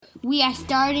We are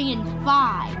starting in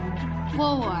 5,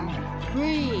 4,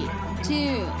 3,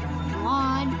 2,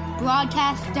 1.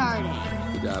 Broadcast starting.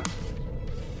 Good job.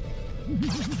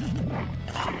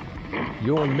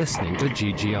 You're listening to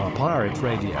GGR Pirate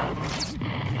Radio.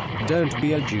 Don't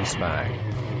be a juice bag.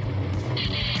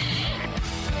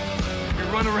 You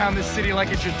run around this city like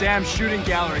it's your damn shooting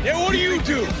gallery. Yeah, what do you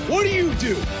do? What do you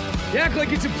do? You act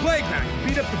like it's a playground. You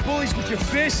beat up the bullies with your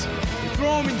fists. You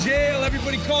throw them in jail.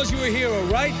 Everybody calls you a hero,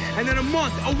 right? And then a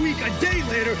month, a week, a day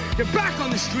later, you're back on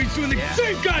the streets doing the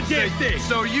same goddamn thing.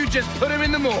 So you just put him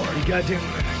in the morgue. You goddamn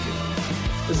right I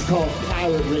did. This is called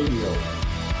Pirate Radio.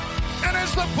 And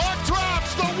as the puck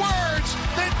drops, the words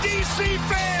that DC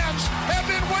fans have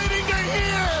been waiting to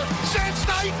hear since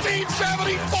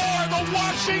 1974, the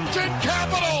Washington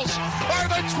Capitals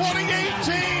are the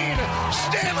 2018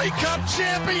 Stanley Cup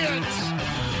champions.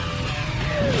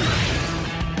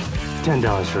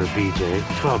 $10 for a BJ,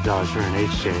 $12 for an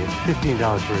HJ,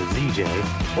 $15 for a ZJ.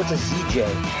 What's a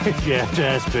ZJ? Yeah,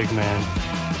 that's big man.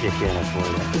 You can't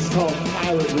afford it. This is called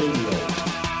Pirate Radio.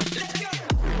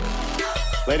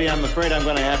 Lady, I'm afraid I'm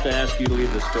going to have to ask you to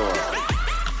leave the store.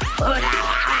 Who the hell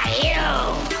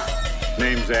are you?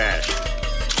 Name's Ash.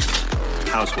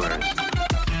 Housewares.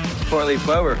 4-leaf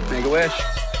clover. Make a wish.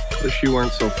 Wish you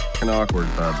weren't so fucking awkward,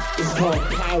 bub. This is called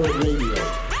Pirate Radio.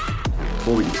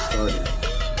 Before we get started,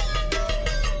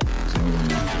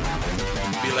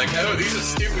 be like, oh, these are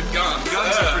stupid guns.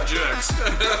 Guns are for jerks.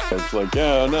 it's like,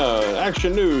 yeah, no,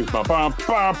 action news.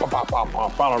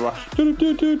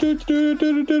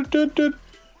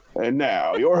 And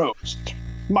now, your host,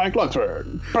 Mike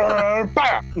Lunsford. I'm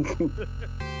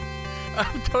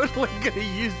totally going to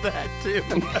use that, too.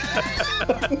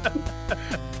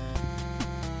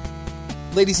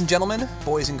 Ladies and gentlemen,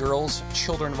 boys and girls,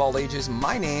 children of all ages,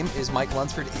 my name is Mike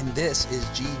Lunsford, and this is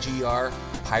GGR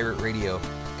Pirate Radio.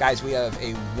 Guys, we have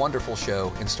a wonderful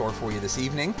show in store for you this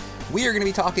evening. We are going to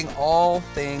be talking all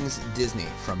things Disney,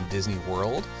 from Disney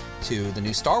World to the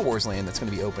new Star Wars land that's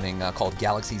going to be opening called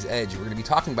Galaxy's Edge. We're going to be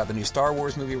talking about the new Star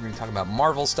Wars movie. We're going to be talking about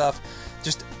Marvel stuff,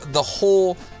 just the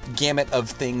whole gamut of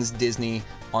things Disney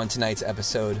on tonight's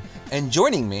episode. And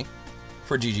joining me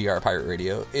for GGR Pirate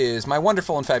Radio is my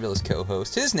wonderful and fabulous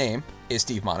co-host. His name is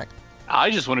Steve Monick.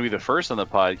 I just want to be the first on the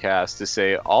podcast to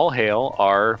say all hail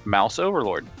our mouse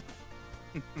overlord.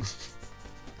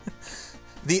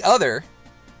 The other,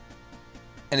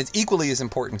 and it's equally as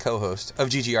important co-host of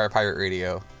GGR Pirate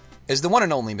Radio, is the one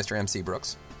and only Mr. MC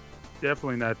Brooks.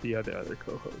 Definitely not the other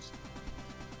co-host.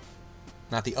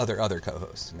 Not the other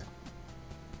co-host, no.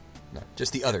 No,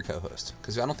 just the other co-host.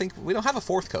 Because we don't have a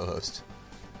fourth co-host.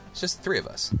 It's just the three of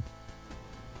us.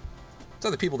 It's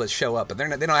other people that show up, but they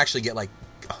don't actually get, like,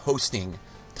 hosting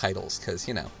titles, because,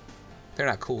 you know, they're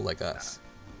not cool like us.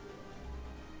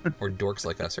 Or dorks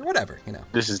like us, or whatever, you know.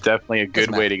 This is definitely a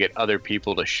good way to get other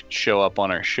people to show up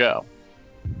on our show.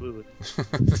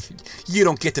 You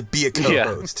don't get to be a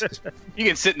co-host. Yeah. You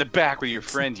can sit in the back with your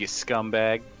friends, you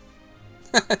scumbag.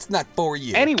 That's not for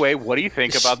you. Anyway, what do you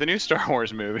think about the new Star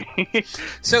Wars movie?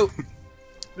 So,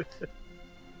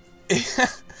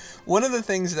 one of the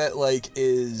things that, like,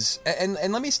 is... And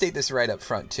let me state this right up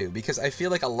front, too, because I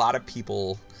feel like a lot of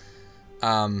people...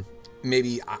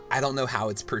 maybe, I don't know how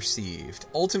it's perceived.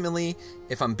 Ultimately,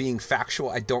 if I'm being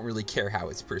factual, I don't really care how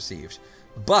it's perceived.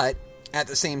 But, at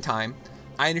the same time,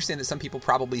 I understand that some people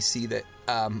probably see that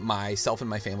myself and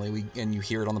my family, and you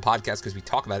hear it on the podcast because we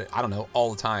talk about it, I don't know,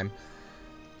 all the time.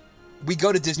 We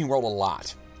go to Disney World a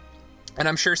lot. And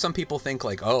I'm sure some people think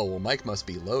like, oh, well, Mike must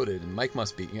be loaded, and Mike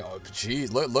must be, you know,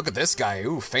 geez, look at this guy.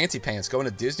 Ooh, fancy pants, going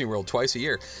to Disney World twice a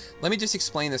year. Let me just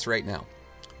explain this right now.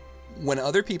 When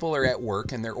other people are at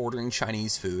work and they're ordering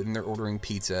Chinese food and they're ordering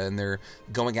pizza and they're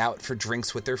going out for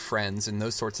drinks with their friends and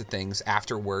those sorts of things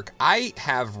after work, I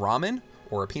have ramen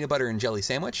or a peanut butter and jelly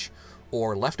sandwich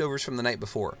or leftovers from the night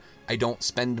before. I don't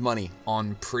spend money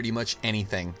on pretty much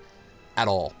anything at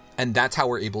all. And that's how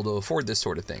we're able to afford this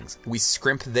sort of things. We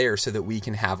scrimp there so that we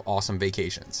can have awesome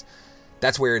vacations.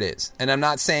 That's where it is. And I'm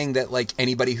not saying that, like,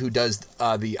 anybody who does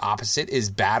the opposite is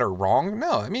bad or wrong.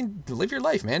 No, I mean, live your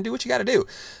life, man. Do what you got to do.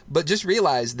 But just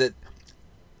realize that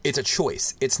it's a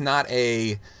choice. It's not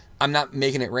I'm not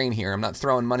making it rain here. I'm not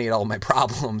throwing money at all my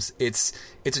problems. It's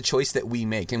a choice that we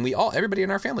make. And everybody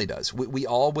in our family does. We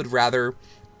all would rather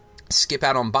skip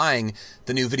out on buying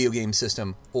the new video game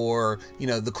system or, you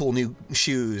know, the cool new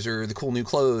shoes or the cool new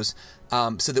clothes,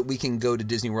 so that we can go to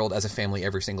Disney World as a family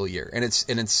every single year. And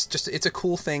it's a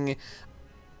cool thing.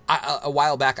 A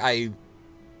while back, I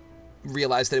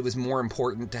realized that it was more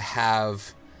important to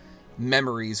have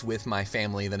memories with my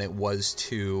family than it was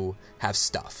to have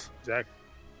stuff. Exactly.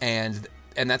 And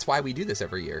that's why we do this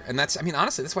every year. And that's, I mean,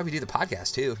 honestly, that's why we do the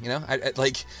podcast too. You know,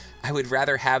 I would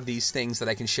rather have these things that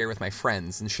I can share with my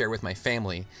friends and share with my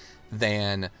family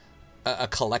than a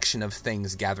collection of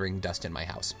things gathering dust in my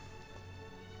house.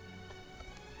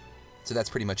 So that's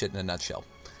pretty much it in a nutshell.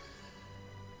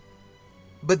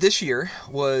 But this year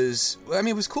was, I mean,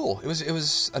 it was cool. It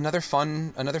was another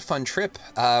fun trip.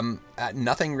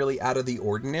 Nothing really out of the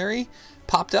ordinary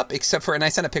popped up except for, and I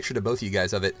sent a picture to both of you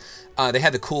guys of it. They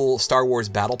had the cool Star Wars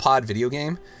Battle Pod video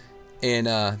game in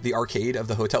the arcade of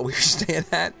the hotel we were staying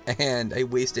at, and I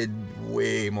wasted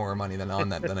way more money than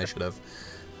I should have.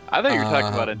 I thought you were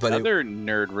talking about another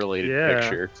nerd-related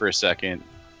picture for a second.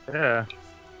 Yeah.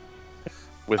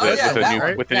 With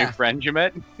a new friend you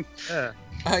met. Yeah.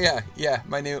 Oh yeah,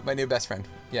 my new best friend.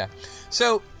 Yeah.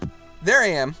 So there I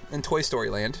am in Toy Story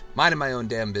Land, minding my own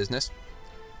damn business.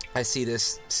 I see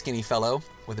this skinny fellow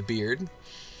with a beard,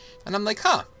 and I'm like,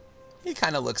 huh, he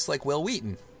kind of looks like Will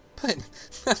Wheaton.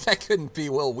 But that couldn't be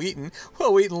Will Wheaton.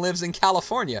 Will Wheaton lives in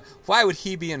California. Why would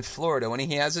he be in Florida when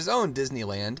he has his own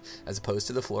Disneyland as opposed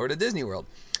to the Florida Disney World?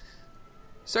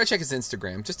 So I check his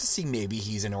Instagram just to see maybe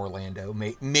he's in Orlando.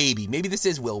 Maybe this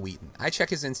is Will Wheaton. I check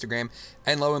his Instagram,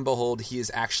 and lo and behold, he is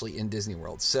actually in Disney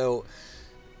World. So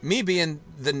me being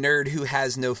the nerd who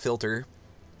has no filter,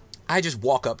 I just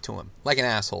walk up to him like an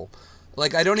asshole.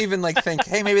 Like, I don't even think,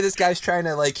 hey, maybe this guy's trying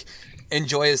to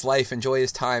enjoy his life, enjoy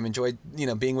his time, enjoy,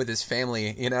 being with his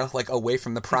family, away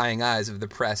from the prying eyes of the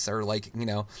press or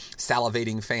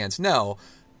salivating fans. No,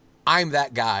 I'm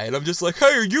that guy, and I'm just like,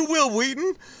 hey, are you Will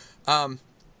Wheaton?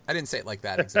 I didn't say it like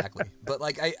that exactly, but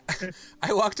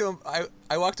I walked to him.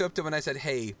 I walked up to him and I said,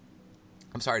 "Hey,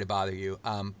 I'm sorry to bother you,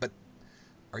 but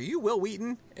are you Will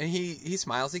Wheaton?" And he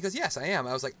smiles. He goes, "Yes, I am."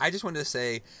 I was like, "I just wanted to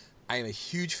say I am a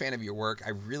huge fan of your work. I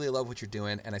really love what you're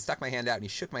doing." And I stuck my hand out and he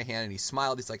shook my hand and he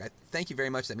smiled. He's like, "Thank you very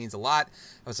much. That means a lot."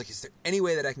 I was like, "Is there any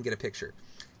way that I can get a picture?"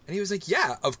 And he was like,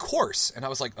 "Yeah, of course." And I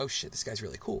was like, "Oh shit, this guy's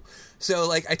really cool."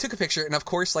 So I took a picture, and of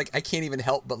course I can't even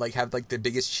help but have the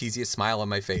biggest cheesiest smile on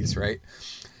my face, right?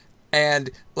 And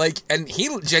and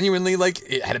he genuinely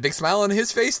had a big smile on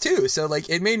his face too. So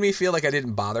it made me feel like I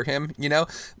didn't bother him,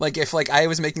 if I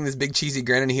was making this big cheesy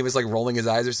grin and he was rolling his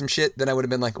eyes or some shit, then I would have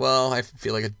been like, well, I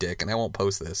feel like a dick and I won't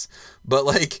post this. But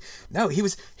no, he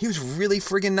was really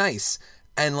friggin' nice.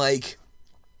 And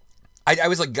I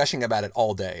was gushing about it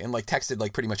all day and texted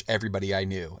pretty much everybody I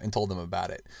knew and told them about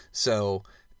it. So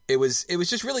it was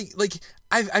just really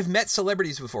I've met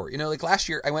celebrities before, last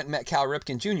year I went and met Cal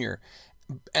Ripken Jr.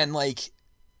 and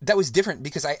that was different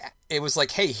because it was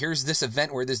hey, here's this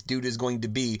event where this dude is going to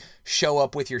be, show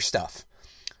up with your stuff.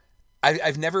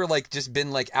 I've never just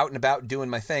been out and about doing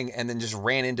my thing and then just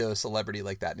ran into a celebrity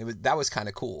like that. And that was kind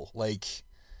of cool.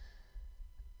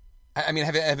 I mean,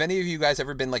 have any of you guys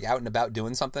ever been out and about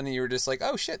doing something and you were just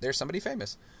oh shit, there's somebody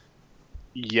famous?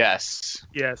 Yes.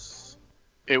 Yes.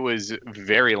 It was a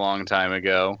very long time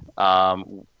ago.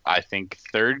 I think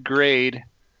 3rd grade,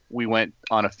 we went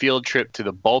on a field trip to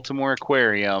the Baltimore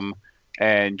Aquarium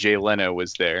and Jay Leno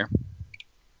was there.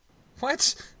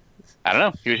 What? I don't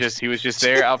know. He was just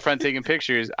there out front taking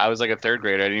pictures. I was a 3rd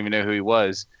grader. I didn't even know who he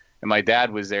was. And my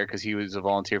dad was there because he was a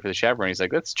volunteer for the Chaperone. He's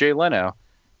like, that's Jay Leno.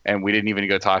 And we didn't even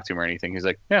go talk to him or anything. He's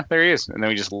like, yeah, there he is. And then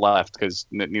we just left because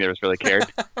neither of us really cared.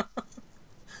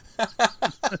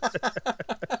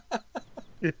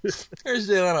 There's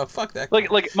Jay Leno. Fuck that.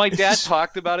 My dad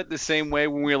talked about it the same way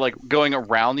when we were going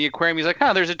around the aquarium. He's like,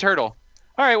 there's a turtle.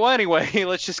 All right, well, anyway,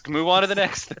 let's just move on to the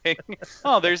next thing.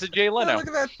 Oh, there's a Jay Leno. Oh, look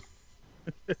at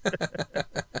that.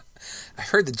 I've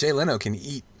heard that Jay Leno can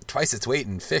eat twice its weight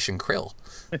in fish and krill.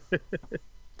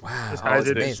 Wow, that's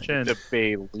amazing. The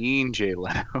Baleen Jay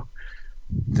Leno.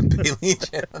 The Baleen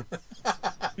Jay Leno.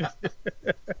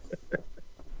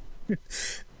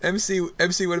 MC,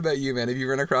 what about you, man? Have you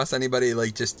run across anybody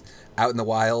just out in the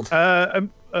wild? A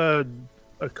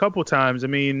couple times. I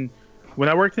mean, when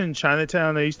I worked in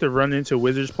Chinatown, I used to run into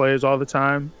Wizards players all the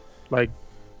time.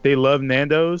 They love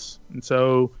Nando's, and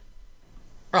so.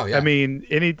 Oh yeah. I mean,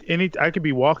 any I could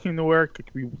be walking to work, I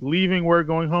could be leaving work,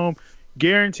 going home.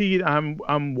 Guaranteed,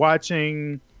 I'm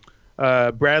watching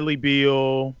Bradley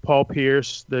Beal, Paul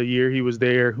Pierce, the year he was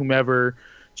there, whomever,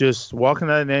 just walking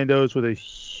out of Nando's with a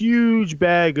huge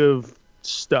bag of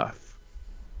stuff.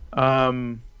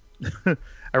 I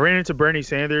ran into Bernie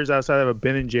Sanders outside of a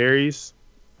Ben & Jerry's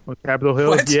on Capitol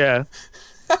Hill. What? Yeah.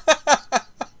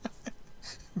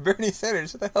 Bernie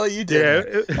Sanders, what the hell are you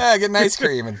doing? Yeah, getting ice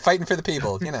cream and fighting for the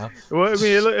people, Well, I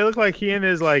mean, it looked like he and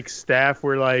his staff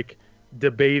were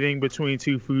debating between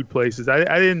two food places.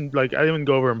 I didn't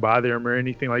go over and bother him or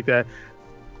anything like that.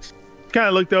 Kind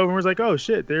of looked over and was like, "Oh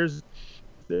shit, there's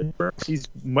he's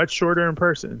much shorter in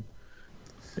person."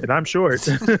 And I'm short.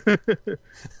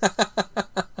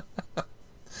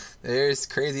 There's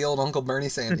crazy old Uncle Bernie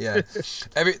saying, yeah.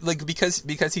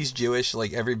 Because he's Jewish,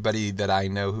 like everybody that I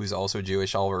know who's also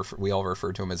Jewish, we all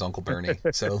refer to him as Uncle Bernie.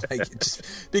 So like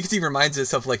just because he reminds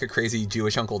us of like a crazy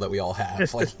Jewish uncle that we all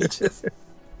have. Like he just.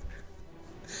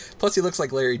 Plus, he looks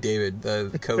like Larry David,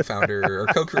 the co-founder or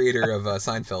co-creator of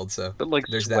Seinfeld. So, but like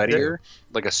there's sweatier,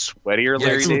 like a sweatier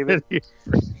Larry David.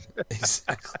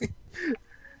 Exactly.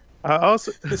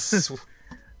 Also,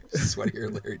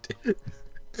 sweatier Larry David.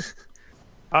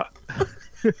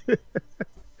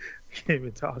 Can't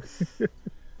even talk.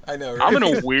 I know. Right? I'm in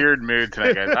a weird mood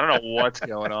tonight, guys. I don't know what's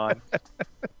going on.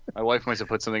 My wife must have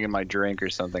put something in my drink or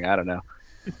something. I don't know.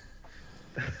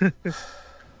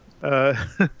 I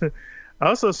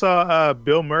also saw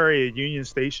Bill Murray at Union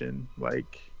Station.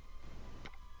 Like,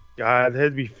 God, that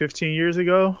had to be 15 years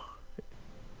ago,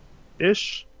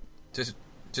 ish.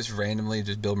 Just randomly,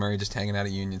 just Bill Murray just hanging out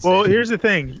at Union Station. Well, here's the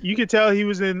thing: you could tell he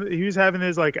was having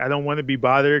his like, I don't want to be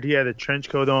bothered. He had a trench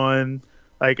coat on,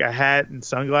 like a hat and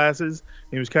sunglasses.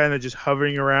 He was kind of just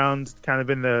hovering around, kind of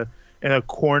in a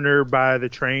corner by the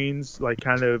trains, like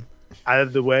kind of out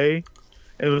of the way.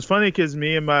 And it was funny because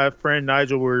me and my friend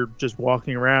Nigel were just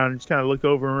walking around, and just kind of looked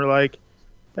over and we're like,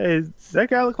 "Hey, does that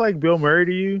guy look like Bill Murray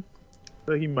to you?"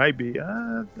 So he might be.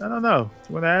 I don't know.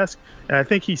 You want to ask? And I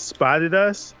think he spotted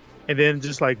us. And then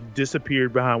just like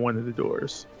disappeared behind one of the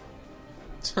doors.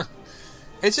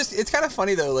 It's kind of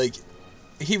funny though. Like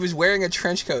he was wearing a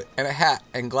trench coat and a hat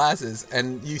and glasses,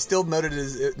 and you still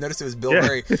noticed it was Bill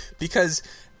Murray because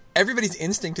everybody's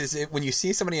instinct is when you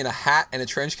see somebody in a hat and a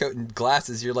trench coat and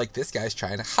glasses, you're like, this guy's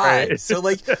trying to hide. Right. So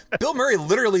like Bill Murray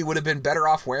literally would have been better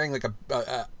off wearing like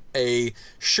a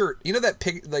shirt, you know,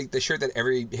 like the shirt that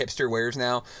every hipster wears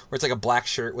now, where it's like a black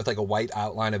shirt with like a white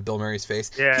outline of Bill Murray's face.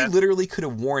 Yeah. He literally could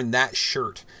have worn that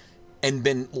shirt and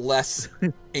been less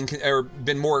or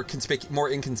been more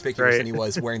inconspicuous than he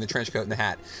was wearing the trench coat and the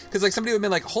hat. Because like somebody would have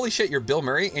been like, "Holy shit, you're Bill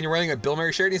Murray and you're wearing a Bill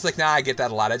Murray shirt." And he's like, "Nah, I get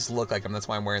that a lot. I just look like him. That's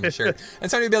why I'm wearing the shirt." And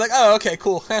somebody would be like, "Oh, okay,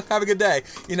 cool. Have a good day."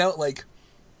 You know, like.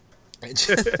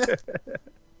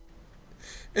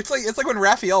 It's like when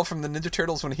Raphael from the Ninja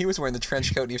Turtles, when he was wearing the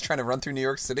trench coat and he was trying to run through New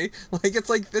York City. Like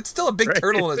it's still a big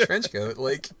turtle in a trench coat.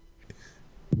 Like,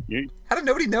 how did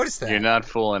nobody notice that? You're not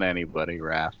fooling anybody,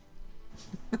 Raph.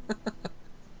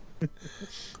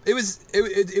 It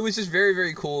was just very,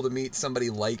 very cool to meet somebody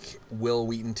like Wil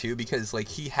Wheaton too, because like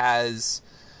he has,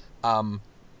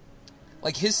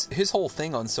 like his whole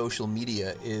thing on social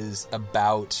media is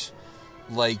about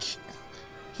like.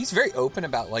 He's very open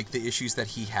about like the issues that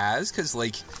he has, because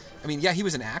like, I mean, yeah, he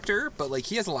was an actor, but like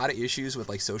he has a lot of issues with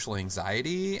like social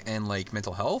anxiety and like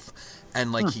mental health,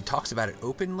 and like he talks about it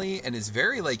openly and is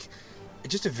very like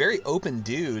just a very open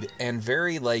dude and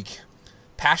very like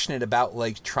passionate about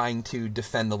like trying to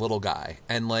defend the little guy.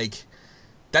 And like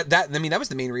that I mean, that was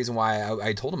the main reason why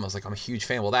I told him, I was like, I'm a huge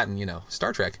fan. Well, that and, you know,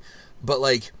 Star Trek, but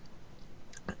like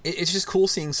it's just cool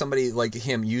seeing somebody like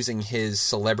him using his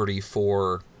celebrity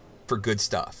for good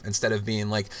stuff, instead of being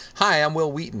like, "Hi, I'm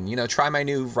Wil Wheaton, you know, try my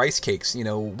new rice cakes, you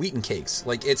know, Wheaton cakes."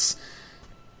 Like, it's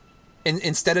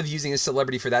instead of using his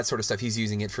celebrity for that sort of stuff, he's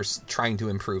using it for trying to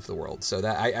improve the world. So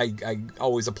that I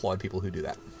always applaud people who do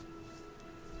that.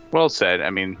 Well said. I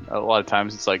mean, a lot of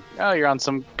times it's like, oh, you're on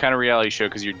some kind of reality show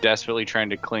because you're desperately trying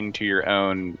to cling to your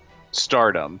own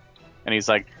stardom. And he's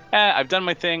like, I've done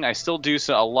my thing. I still do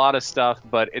a lot of stuff,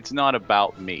 but it's not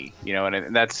about me, you know,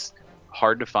 and that's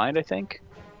hard to find, I think.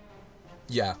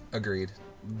 Yeah, agreed.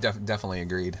 Definitely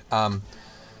agreed.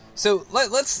 So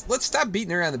let's stop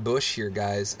beating around the bush here,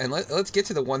 guys, and let's get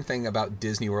to the one thing about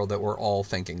Disney World that we're all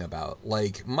thinking about.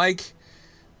 Like, Mike,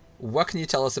 what can you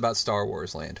tell us about Star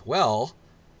Wars Land? Well,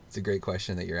 it's a great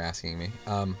question that you're asking me.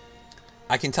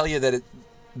 I can tell you that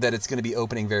it's going to be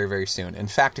opening very, very soon. In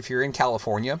fact, if you're in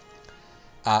California,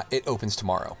 it opens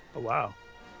tomorrow. Oh, wow.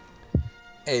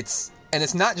 It's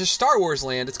not just Star Wars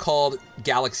Land. It's called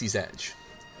Galaxy's Edge.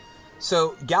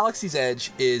 So, Galaxy's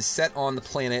Edge is set on the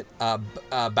planet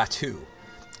Batuu,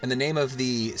 and the name of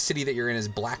the city that you're in is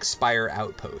Black Spire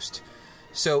Outpost.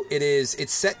 So,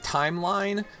 it's set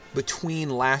timeline between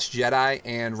Last Jedi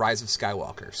and Rise of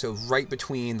Skywalker. So, right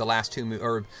between the last two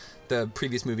or the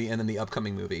previous movie and then the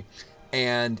upcoming movie.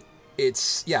 And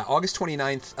it's, August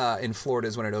 29th in Florida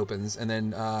is when it opens, and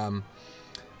then I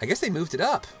guess they moved it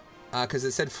up. Because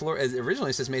it said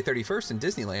originally it says May 31st in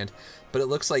Disneyland, but it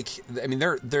looks like, I mean,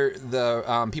 they're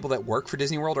the people that work for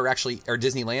Disney World or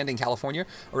Disneyland in California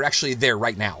are actually there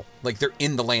right now. Like, they're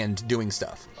in the land doing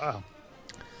stuff. Wow.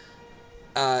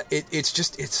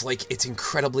 it's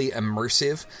incredibly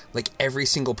immersive. Like every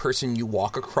single person you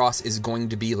walk across is going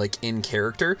to be like in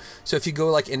character. So if you go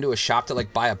like into a shop to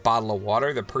like buy a bottle of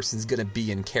water, the person's going to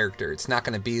be in character. It's not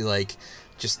going to be like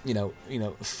just,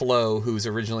 Flo, who's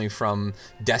originally from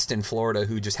Destin, Florida,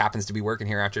 who just happens to be working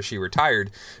here after she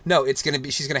retired. No, she's going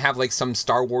to have like some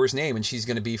Star Wars name, and she's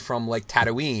going to be from like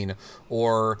Tatooine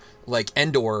or like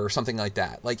Endor or something like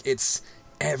that. Like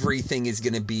everything is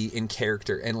going to be in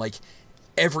character, and like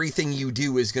everything you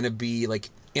do is going to be like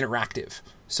interactive.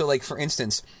 So like, for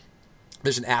instance,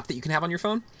 there's an app that you can have on your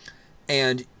phone,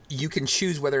 and you can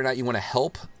choose whether or not you want to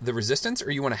help the Resistance or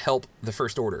you want to help the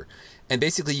First Order. And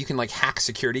basically you can like hack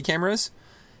security cameras.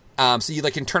 So you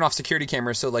like can turn off security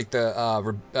cameras so like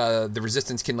the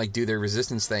Resistance can like do their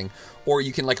Resistance thing, or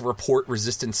you can like report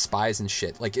Resistance spies and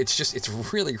shit. Like it's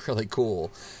really, really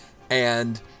cool.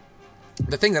 And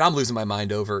the thing that I'm losing my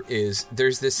mind over is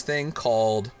there's this thing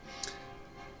called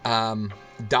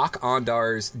Doc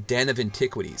Ondar's Den of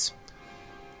Antiquities.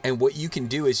 And what you can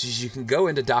do is you can go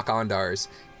into Doc Ondar's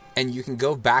and you can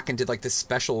go back into like this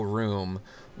special room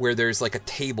where there's like a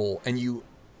table and you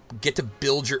get to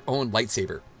build your own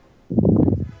lightsaber.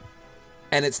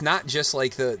 And it's not just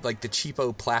like the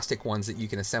cheapo plastic ones that you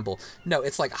can assemble. No,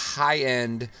 it's like high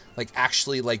end, like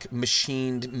actually like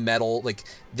machined metal. Like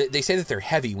they say that they're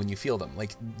heavy when you feel them.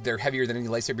 Like they're heavier than any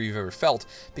lightsaber you've ever felt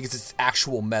because it's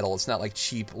actual metal. It's not like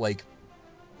cheap like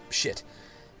shit.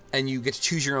 And you get to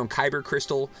choose your own Kyber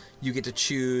crystal. You get to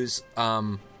choose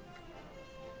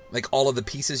like all of the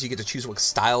pieces. You get to choose what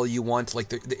style you want. Like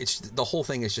the whole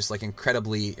thing is just like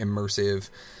incredibly immersive.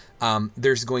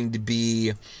 There's going to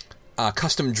be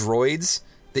custom droids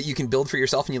that you can build for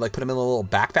yourself, and you like put them in a little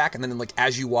backpack, and then like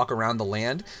as you walk around the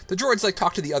land, the droids like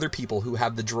talk to the other people who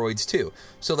have the droids too.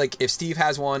 So like if Steve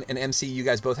has one and MC, you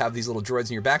guys both have these little droids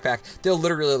in your backpack, they'll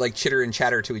literally like chitter and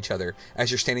chatter to each other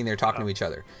as you're standing there talking to each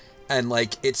other. And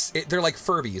like they're like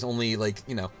Furbies, only like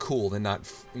cool and not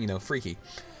freaky.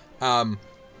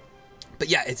 But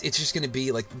yeah, it's just going to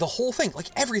be like the whole thing, like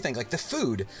everything, like the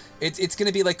food. It's going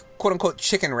to be like quote unquote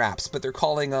chicken wraps, but they're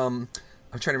calling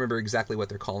I'm trying to remember exactly what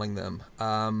they're calling them.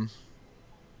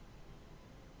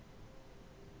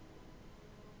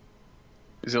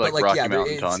 Is it like Rocky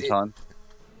Mountain Tauntaun?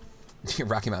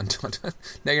 Rocky Mountain Tauntaun.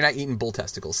 No, you're not eating bull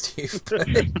testicles, Steve. But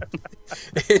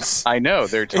I know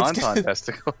they're Tauntaun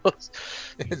testicles.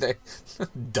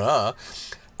 Duh.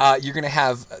 You're going to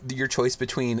have your choice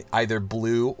between either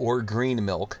blue or green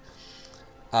milk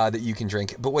that you can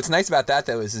drink. But what's nice about that,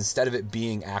 though, is instead of it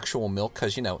being actual milk,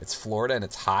 because, it's Florida and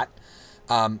it's hot,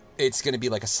 it's going to be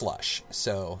like a slush.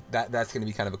 So that's going to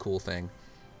be kind of a cool thing.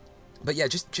 But yeah,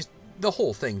 just the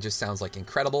whole thing just sounds like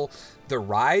incredible. The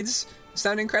rides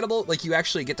sound incredible. Like you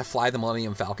actually get to fly the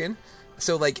Millennium Falcon.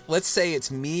 So like, let's say it's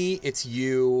me, it's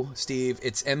you, Steve,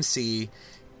 it's MC,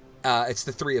 it's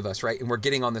the three of us, right? And we're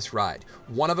getting on this ride.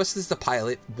 One of us is the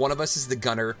pilot, one of us is the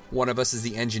gunner, one of us is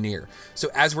the engineer. So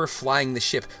as we're flying the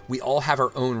ship, we all have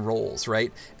our own roles,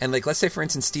 right? And like, let's say for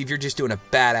instance, Steve, you're just doing a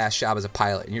badass job as a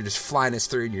pilot and you're just flying us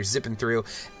through and you're zipping through,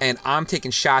 and I'm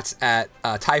taking shots at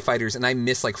TIE fighters and I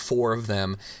miss like 4 of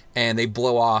them and they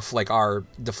blow off like our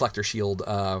deflector shield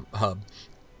hub.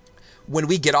 When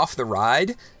we get off the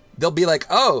ride, they'll be like,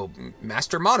 "Oh,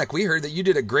 Master Monarch, we heard that you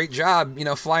did a great job,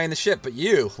 flying the ship, but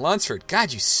you, Lunsford,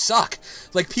 God, you suck."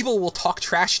 Like, people will talk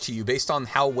trash to you based on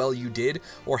how well you did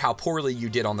or how poorly you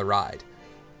did on the ride.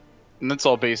 And that's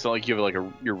all based on, like, you have, like,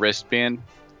 your wristband,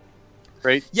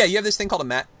 right? Yeah, you have this thing called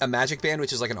a magic band,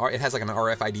 which is, like, it has, like, an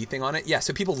RFID thing on it. Yeah,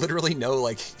 so people literally know,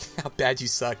 like, how bad you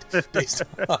sucked based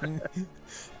on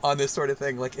this sort of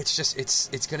thing. Like,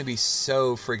 it's going to be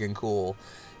so friggin' cool.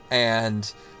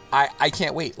 And I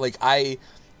can't wait. Like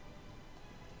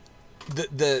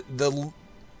the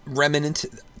remnant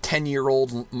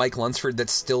 10-year-old Mike Lunsford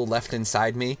that's still left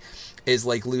inside me is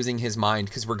like losing his mind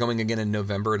because we're going again in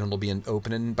November and it'll be an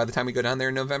opening by the time we go down there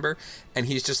in November, and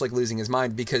he's just like losing his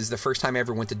mind because the first time I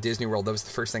ever went to Disney World, that was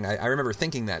the first thing I remember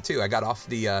thinking that too. I got off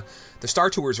the Star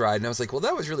Tours ride and I was like, well,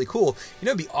 that was really cool.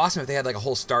 It'd be awesome if they had like a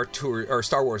whole Star Tour or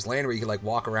Star Wars land where you could like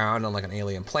walk around on like an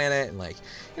alien planet and like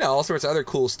all sorts of other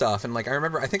cool stuff. And like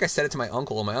I think I said it to my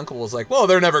uncle, and my uncle was like, well,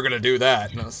 they're never gonna do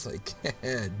that. And I was like,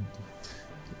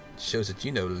 shows that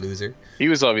loser. He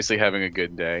was obviously having a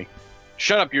good day.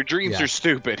 Shut up, your dreams are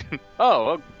stupid.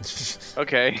 Oh,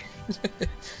 okay.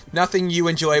 Nothing you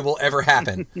enjoy will ever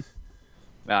happen.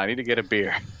 No, I need to get a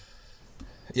beer.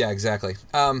 Yeah, exactly.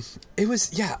 It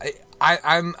was,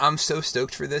 I'm so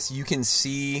stoked for this. You can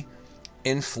see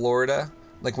in Florida,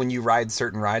 like when you ride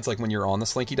certain rides, like when you're on the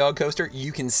Slinky Dog coaster,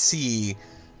 you can see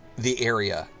the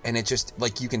area, and it just,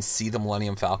 like, you can see the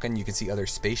Millennium Falcon, you can see other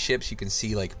spaceships, you can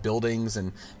see, like, buildings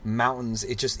and mountains.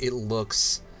 It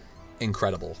looks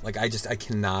incredible. Like, I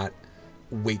cannot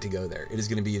wait to go there. It is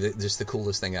going to be just the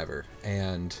coolest thing ever.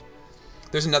 And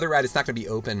there's another ride. It's not going to be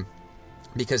open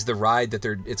because the ride that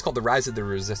it's called the Rise of the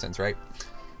Resistance, right?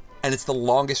 And it's the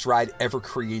longest ride ever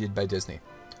created by Disney.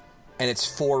 And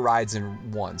it's 4 rides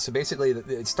in one. So basically,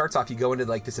 it starts off, you go into,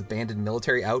 like, this abandoned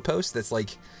military outpost that's,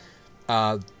 like,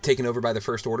 taken over by the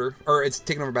First Order. Or it's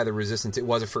taken over by the Resistance. It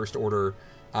was a First Order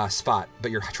spot.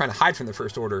 But you're trying to hide from the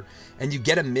First Order. And you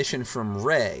get a mission from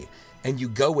Rey. And you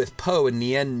go with Poe and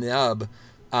Nien Nunb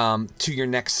to your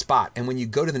next spot. And when you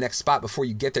go to the next spot, before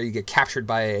you get there, you get captured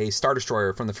by a Star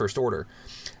Destroyer from the First Order.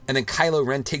 And then Kylo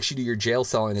Ren takes you to your jail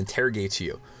cell and interrogates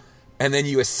you. And then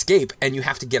you escape, and you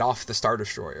have to get off the Star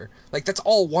Destroyer. Like, that's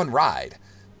all one ride.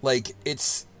 Like,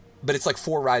 but it's like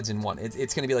 4 rides in one.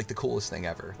 It's going to be, like, the coolest thing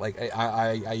ever. Like,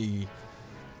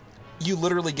 you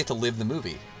literally get to live the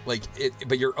movie. Like,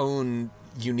 but your own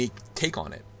unique take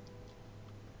on it.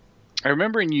 I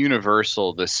remember in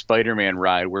Universal, the Spider-Man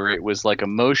ride, where it was like a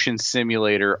motion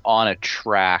simulator on a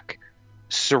track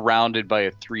surrounded by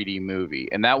a 3D movie.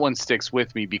 And that one sticks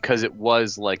with me because it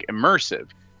was, like, immersive.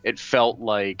 It felt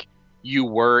like you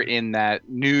were in that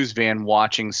news van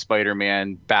watching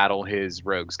Spider-Man battle his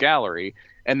rogues gallery.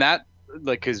 And that,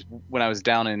 like, because when I was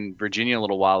down in Virginia a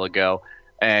little while ago,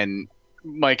 and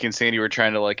Mike and Sandy were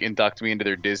trying to, like, induct me into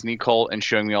their Disney cult and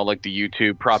showing me all, like, the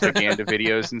YouTube propaganda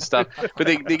videos and stuff. But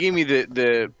they gave me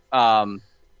the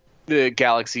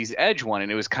Galaxy's Edge one,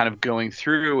 and it was kind of going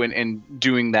through and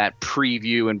doing that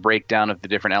preview and breakdown of the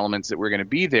different elements that were going to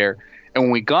be there. And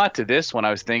when we got to this one, I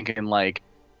was thinking, like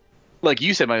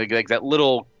you said, like that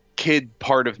little kid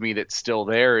part of me that's still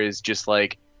there is just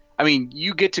like, I mean,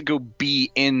 you get to go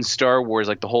be in Star Wars,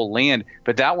 like the whole land,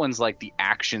 but that one's like the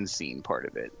action scene part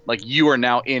of it. Like, you are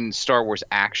now in Star Wars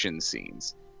action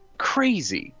scenes.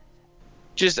 Crazy.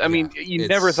 Just, I mean, you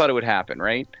never thought it would happen,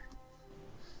 right?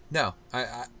 No,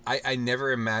 I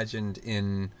never imagined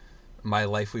in my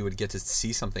life we would get to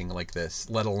see something like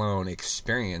this, let alone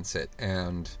experience it.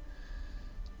 And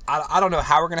I don't know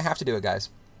how we're going to have to do it, guys.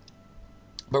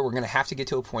 But we're going to have to get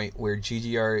to a point where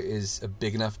GGR is a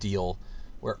big enough deal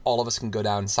where all of us can go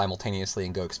down simultaneously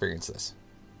and go experience this.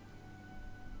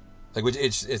 Like,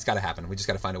 it's got to happen. We just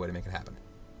got to find a way to make it happen.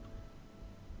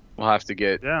 We'll have to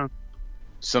get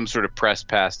some sort of press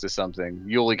pass to something.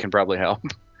 Yuli can probably help.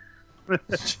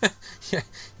 Yeah,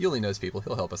 Yuli knows people.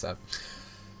 He'll help us out.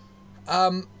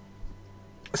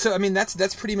 So, I mean,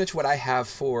 that's pretty much what I have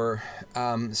for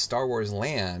Star Wars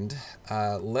Land.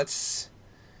 We'll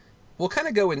kind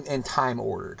of go in time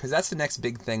order, because that's the next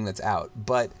big thing that's out.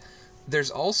 But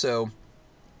there's also,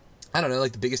 I don't know,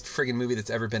 like the biggest friggin' movie that's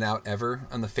ever been out ever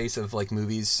on the face of, like,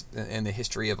 movies in the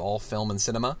history of all film and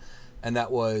cinema, and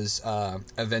that was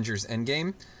Avengers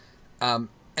Endgame.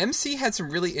 MC had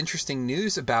some really interesting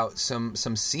news about some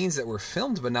scenes that were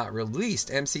filmed but not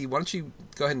released. MC, why don't you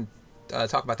go ahead and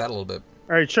talk about that a little bit?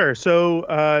 All right, sure. So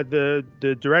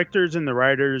the directors and the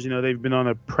writers, they've been on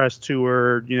a press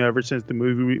tour, ever since the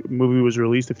movie was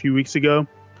released a few weeks ago.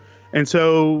 And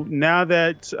so now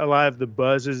that a lot of the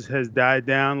buzz has died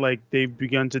down, like, they've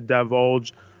begun to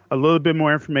divulge a little bit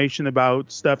more information about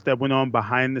stuff that went on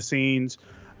behind the scenes,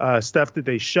 stuff that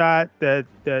they shot that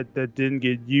didn't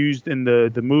get used in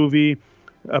the movie,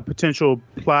 potential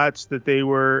plots that they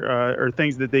were or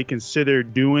things that they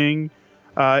considered doing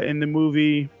in the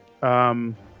movie.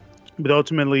 But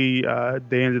ultimately,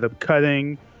 they ended up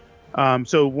cutting.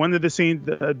 So one of the scenes,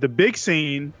 the big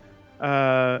scene,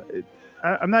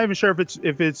 I'm not even sure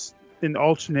if it's an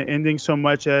alternate ending so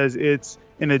much as it's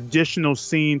an additional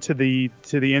scene to the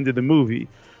end of the movie,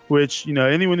 which,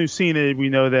 anyone who's seen it, we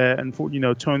know that,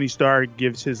 Tony Stark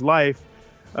gives his life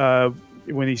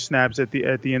when he snaps at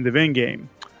the end of Endgame.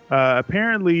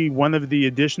 Apparently, one of the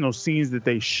additional scenes that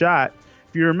they shot,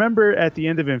 if you remember at the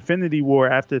end of Infinity War,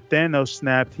 after Thanos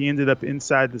snapped, he ended up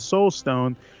inside the Soul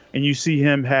Stone, and you see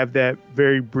him have that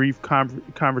very brief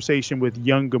conversation with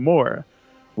young Gamora.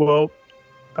 Well,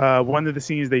 one of the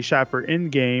scenes they shot for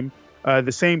Endgame,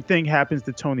 the same thing happens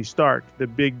to Tony Stark. The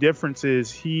big difference is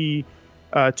he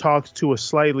talks to a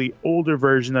slightly older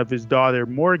version of his daughter,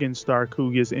 Morgan Stark,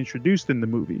 who gets introduced in the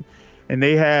movie. And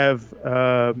they have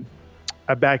a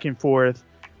back and forth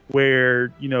where,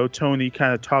 Tony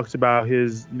kind of talks about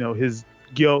his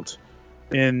guilt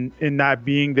in not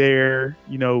being there,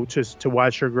 just to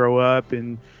watch her grow up.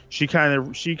 And she kind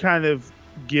of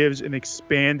gives an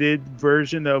expanded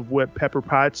version of what Pepper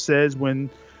Potts says when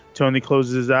Tony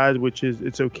closes his eyes, which is,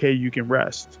 "It's okay, you can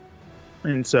rest."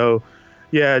 And so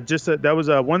Yeah, just that was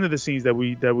one of the scenes that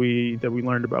we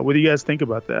learned about. What do you guys think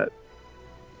about that?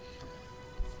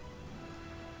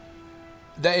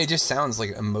 That it just sounds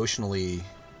like emotionally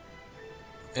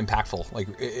impactful. Like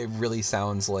it really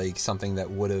sounds like something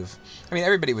that would have. I mean,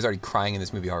 everybody was already crying in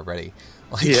this movie already.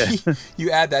 Like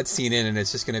you add that scene in, and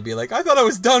it's just going to be like, I thought I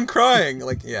was done crying.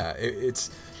 Like, yeah,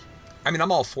 it's. I mean,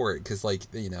 I'm all for it because, like,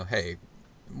 you know, hey,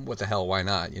 what the hell? Why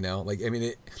not? You know, like, I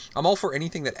mean, I'm all for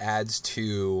anything that adds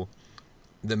to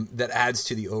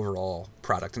the overall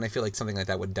product, and I feel like something like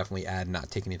that would definitely add, not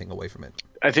take anything away from it.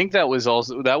 I think that was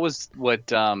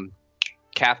what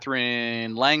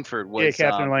Catherine Langford was. Yeah,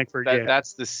 Catherine Langford.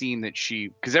 That's the scene that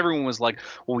because everyone was like,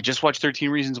 well, we just watched 13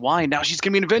 Reasons Why, and now she's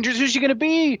gonna be in Avengers. Who's she gonna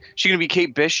be? Is she gonna be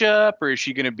Kate Bishop, or is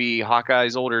she gonna be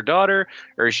Hawkeye's older daughter,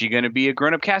 or is she gonna be a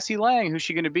grown-up Cassie Lang? Who's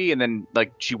she gonna be? And then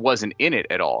like she wasn't in it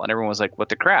at all, and everyone was like, what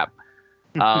the crap?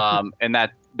 And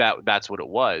that's what it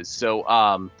was.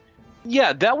 So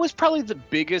yeah, that was probably the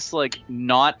biggest like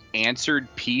not answered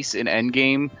piece in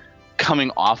Endgame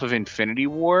coming off of Infinity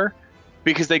War.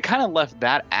 Because they kind of left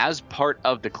that as part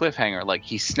of the cliffhanger. Like,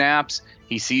 he snaps,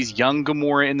 he sees young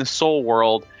Gamora in the Soul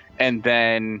World, and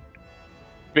then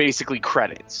basically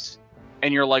credits.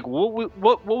 And you're like,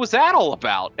 what was that all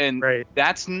about? And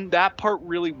that part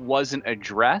really wasn't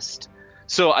addressed.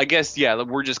 So I guess, yeah,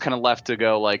 we're just kind of left to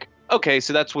go like, okay,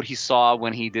 so that's what he saw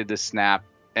when he did the snap,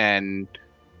 and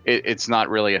it's not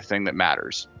really a thing that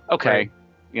matters. Okay, right.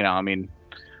 You know, I mean,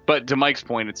 but to Mike's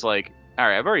point, it's like, all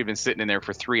right, I've already been sitting in there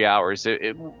for 3 hours.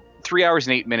 3 hours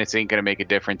and 8 minutes ain't going to make a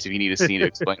difference if you need a scene to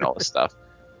explain all this stuff.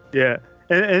 Yeah.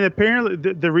 And apparently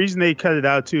the reason they cut it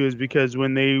out, too, is because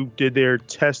when they did their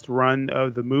test run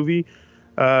of the movie,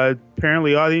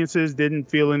 apparently audiences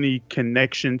didn't feel any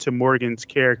connection to Morgan's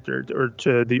character, or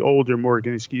to the older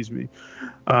Morgan, excuse me.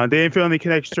 They didn't feel any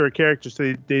connection to her character, so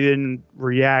they didn't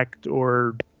react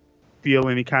or feel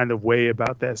any kind of way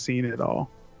about that scene at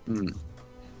all. Mm.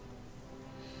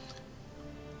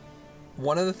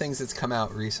 One of the things that's come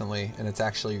out recently, and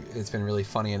it's been really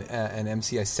funny, and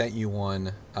MC, I sent you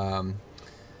one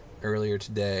earlier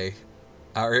today,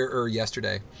 or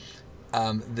yesterday,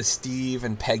 the Steve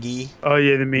and Peggy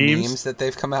the memes that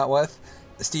they've come out with.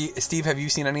 Steve, have you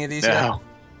seen any of these yet?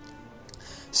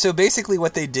 So basically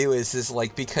what they do is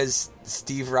like, because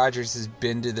Steve Rogers has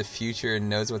been to the future and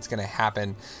knows what's going to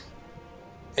happen,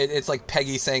 it's like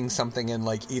Peggy saying something, and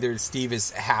like either Steve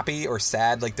is happy or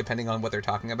sad, like depending on what they're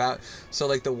talking about. So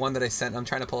like the one that I sent, I'm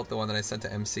trying to pull up the one that I sent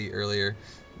to MC earlier,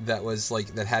 that was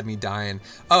like, that had me dying.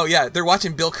 Oh yeah, they're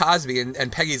watching Bill Cosby,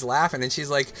 and Peggy's laughing, and she's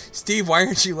like, Steve, why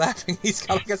aren't you laughing? He's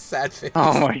got like a sad face.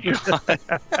 Oh my god.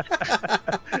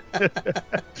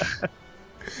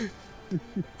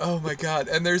 Oh my god.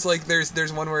 And there's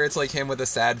one where it's like him with a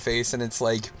sad face, and it's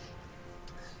like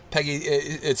Peggy,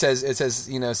 it says,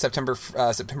 you know, September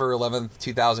 11th,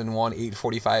 2001,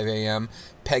 8:45 a.m.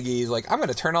 Peggy's like, I'm going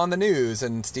to turn on the news,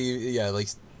 and Steve, yeah,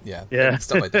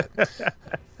 stuff like that.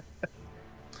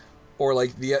 Or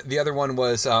like the other one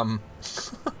was, oh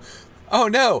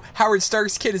no, Howard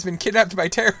Stark's kid has been kidnapped by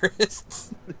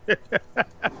terrorists.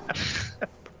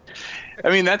 I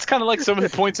mean, that's kind of like some of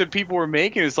the points that people were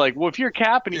making. It's like, well, if you're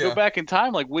Cap and you go back in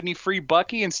time, like, wouldn't he free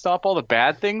Bucky and stop all the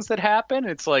bad things that happen?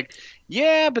 It's like,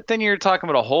 yeah, but then you're talking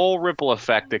about a whole ripple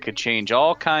effect that could change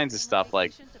all kinds of stuff.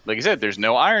 Like you said, there's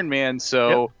no Iron Man,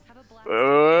 so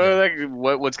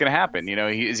what's going to happen? You know,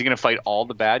 is he going to fight all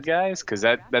the bad guys? Because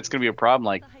that's going to be a problem.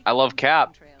 Like, I love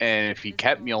Cap, and if he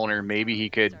kept Mjolnir, maybe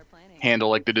he could handle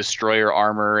like the Destroyer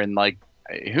armor, and like,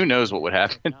 who knows what would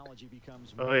happen.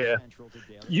 Oh yeah,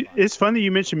 it's funny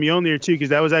you mentioned Mjolnir too, because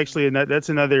that was actually that's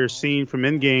another scene from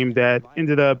Endgame that they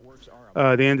ended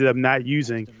up not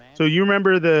using. So you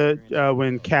remember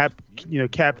when Cap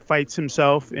fights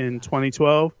himself in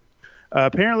 2012?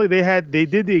 Apparently they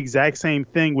did the exact same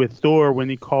thing with Thor when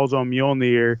he calls on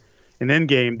Mjolnir in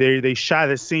Endgame. They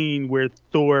shot a scene where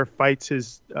Thor fights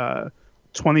his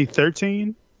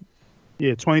 2013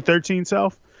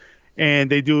 self, and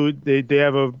they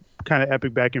have a kind of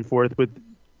epic back and forth, but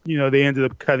you know, they ended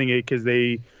up cutting it because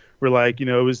they were like, you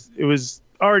know, it was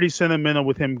already sentimental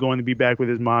with him going to be back with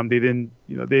his mom. They didn't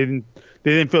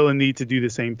feel the need to do the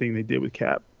same thing they did with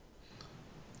Cap.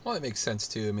 Well, it makes sense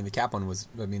too. I mean, the Cap one was,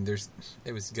 I mean,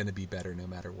 it was going to be better no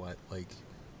matter what. Like,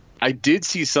 I did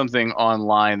see something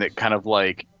online that kind of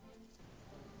like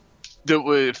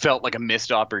felt like a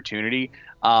missed opportunity.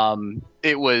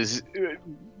 It was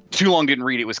too long, didn't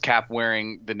read. It was Cap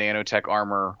wearing the nanotech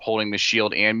armor, holding the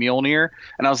shield and Mjolnir,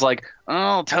 and I was like,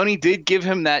 oh, Tony did give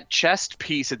him that chest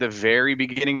piece at the very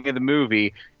beginning of the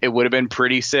movie. It would have been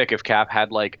pretty sick if Cap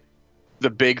had like the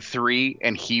big three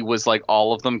and he was like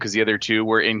all of them, because the other two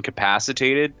were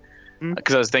incapacitated.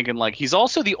 Because I was thinking, like, he's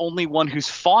also the only one who's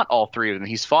fought all three of them.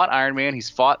 He's fought Iron Man,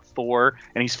 he's fought Thor,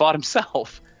 and he's fought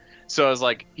himself. So I was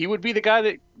like, he would be the guy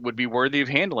that would be worthy of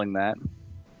handling that.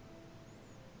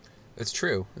 It's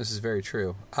true. This is very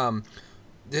true.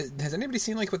 Has anybody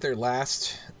seen like what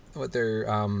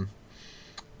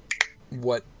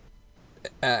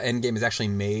Endgame has actually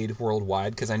made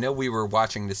worldwide? Because I know we were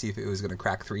watching to see if it was going to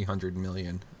crack 300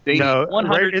 million. No,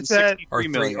 it's at or 3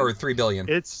 billion.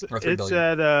 It's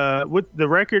billion. at what the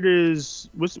record is.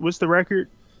 What's the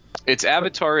record? It's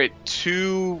Avatar at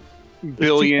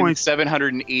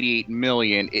 2,788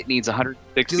 million. It needs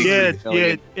 160 million.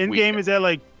 Yeah. Endgame is at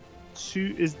like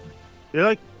they're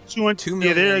like 200 million.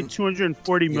 Yeah, they're like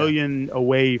 240 million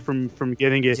away from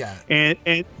getting it. Yeah.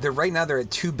 And they're right now they're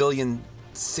at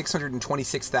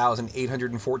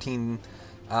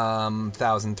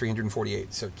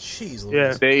 2,626,814,348. So jeez,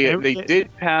 yeah, they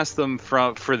did pass them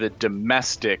for the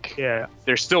domestic. Yeah,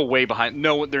 they're still way behind.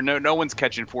 No one's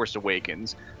catching Force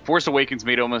Awakens. Force Awakens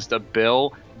made almost $1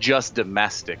 billion just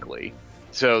domestically,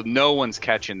 so no one's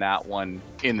catching that one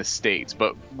in the States.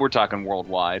 But we're talking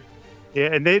worldwide.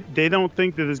 Yeah, and they don't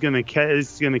think that it's going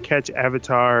to catch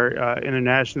Avatar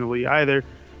internationally either,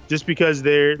 just because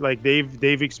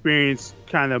they've experienced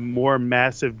kind of more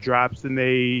massive drops than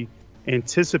they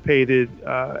anticipated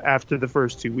after the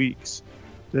first 2 weeks,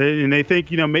 and they think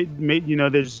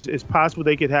it's possible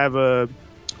they could have a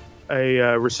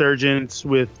resurgence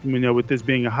with this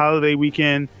being a holiday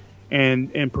weekend,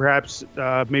 and perhaps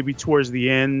maybe towards the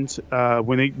end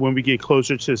when we get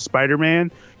closer to Spider-Man,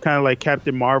 kind of like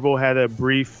Captain Marvel had a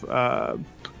brief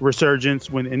resurgence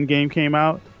when Endgame came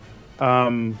out.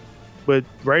 But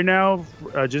right now,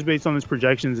 just based on its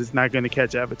projections, it's not going to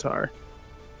catch Avatar.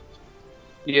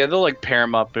 Yeah, they'll like pair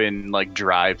them up in like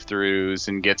drive-throughs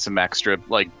and get some extra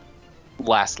like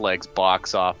last legs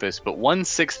box office. But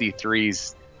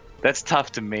 163's that's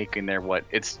tough to make in their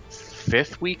it's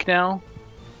 5th week now.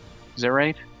 Is that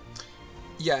right?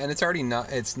 Yeah, and it's already not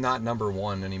number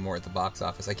one anymore at the box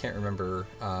office. I can't remember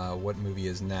what movie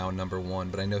is now number one,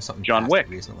 but I know something. John Wick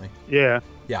recently. Yeah,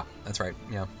 that's right.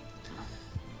 Yeah,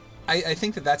 I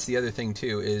think that's the other thing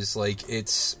too. Is like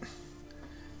it's.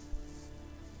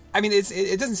 I mean,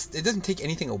 it doesn't take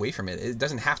anything away from it. It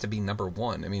doesn't have to be number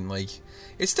one. I mean, like,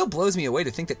 it still blows me away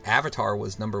to think that Avatar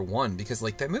was number one because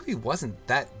like that movie wasn't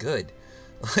that good.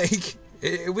 Like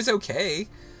it was okay.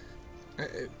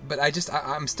 But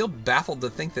I'm still baffled to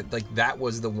think that like that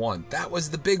was the one. That was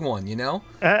the big one, you know?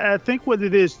 I think what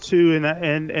it is too,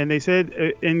 and they said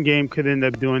Endgame could end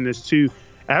up doing this too.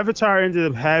 Avatar ended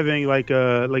up having like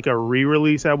a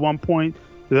re-release at one point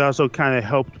that also kind of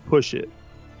helped push it,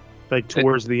 like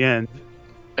towards the end.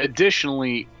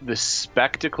 Additionally, the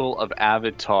spectacle of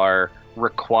Avatar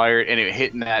required, and it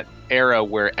hit in that era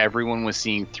where everyone was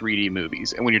seeing 3D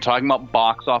movies. And when you're talking about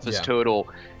box office total,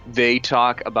 they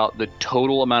talk about the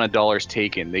total amount of dollars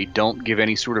taken. They don't give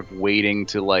any sort of weighting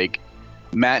to like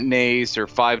matinees or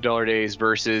 $5 days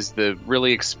versus the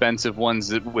really expensive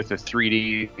ones with the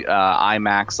 3D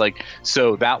IMAX. Like,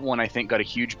 so that one I think got a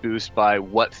huge boost by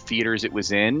what theaters it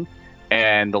was in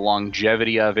and the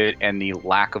longevity of it and the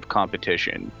lack of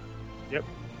competition. Yep.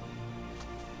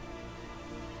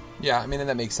 Yeah, I mean, and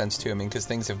that makes sense too. I mean, because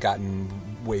things have gotten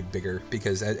way bigger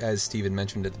because as Steven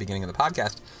mentioned at the beginning of the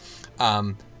podcast,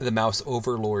 the mouse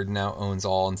overlord now owns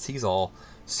all and sees all.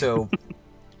 So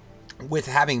with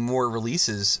having more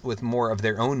releases with more of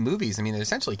their own movies, I mean, they're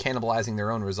essentially cannibalizing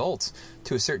their own results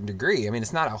to a certain degree. I mean,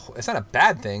 it's not a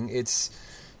bad thing.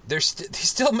 They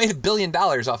still made $1 billion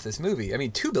off this movie. I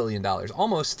mean, $2 billion,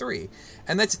 almost $3 billion.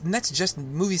 And that's just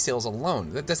movie sales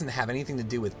alone. That doesn't have anything to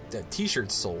do with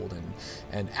T-shirts sold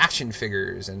and action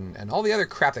figures and all the other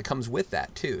crap that comes with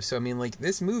that too. So I mean, like,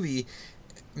 this movie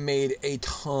made a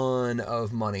ton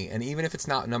of money, and even if it's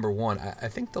not number one, I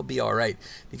think they'll be all right.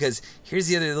 Because here's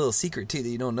the other little secret too that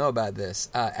you don't know about this: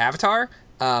 Avatar.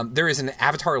 There is an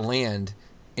Avatar land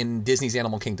in Disney's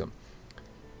Animal Kingdom,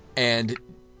 and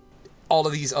all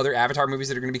of these other Avatar movies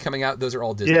that are going to be coming out, those are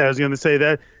all Disney. Yeah, I was going to say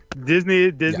that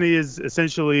Disney is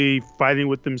essentially fighting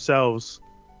with themselves.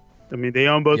 I mean, they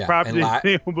own both properties.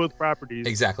 They own both properties.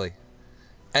 Exactly.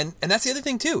 And that's the other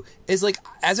thing too, is like,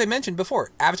 as I mentioned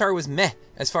before, Avatar was meh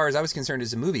as far as I was concerned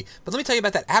as a movie. But let me tell you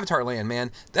about that Avatar land,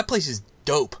 man. That place is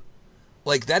dope.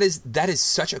 Like, that is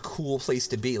such a cool place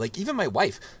to be. Like, even my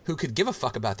wife, who could give a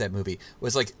fuck about that movie,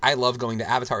 was like, I love going to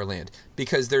Avatar Land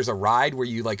because there's a ride where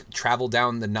you like travel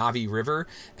down the Navi River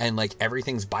and like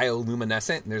everything's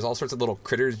bioluminescent and there's all sorts of little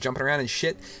critters jumping around and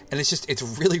shit, and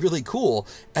it's really, really cool.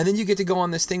 And then you get to go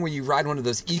on this thing where you ride one of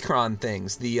those Ikran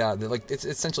things, the like, it's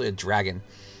essentially a dragon,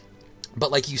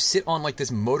 but like you sit on like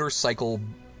this motorcycle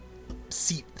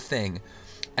seat thing,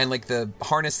 and like the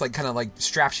harness like kind of like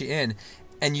straps you in,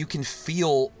 and you can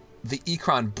feel the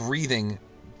Ikran breathing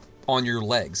on your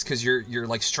legs because you're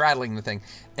like straddling the thing,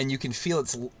 and you can feel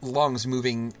its lungs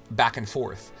moving back and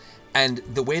forth. And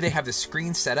the way they have the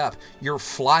screen set up, you're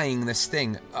flying this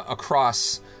thing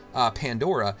across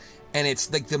Pandora, and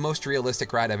it's like the most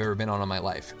realistic ride I've ever been on in my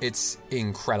life. It's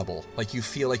incredible. Like, you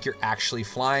feel like you're actually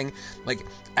flying. Like,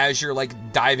 as you're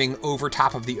like diving over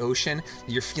top of the ocean,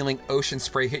 you're feeling ocean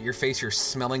spray hit your face. You're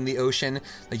smelling the ocean.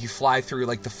 Like, you fly through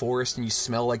like the forest and you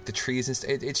smell like the trees and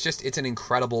it's an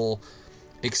incredible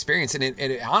experience. And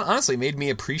it honestly made me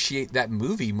appreciate that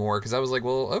movie more, because I was like,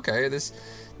 well, okay,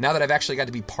 now that I've actually got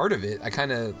to be part of it, I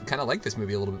kind of like this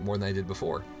movie a little bit more than I did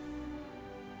before.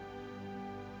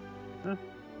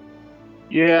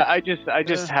 Yeah, I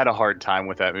just had a hard time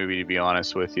with that movie, to be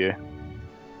honest with you.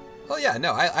 Well, yeah,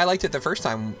 no, I liked it the first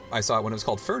time I saw it when it was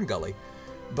called Fern Gully,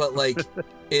 but like,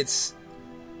 it's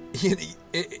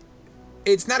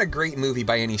not a great movie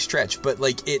by any stretch, but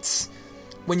like, it's,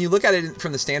 when you look at it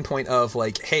from the standpoint of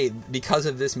like, hey, because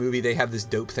of this movie, they have this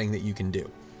dope thing that you can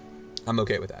do, I'm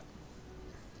okay with that.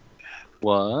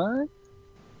 What?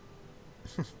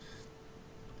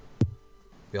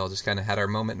 We all just kind of had our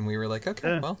moment, and we were like,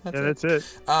 okay, well, that's it.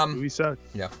 We suck.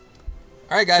 Yeah.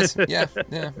 All right, guys. Yeah.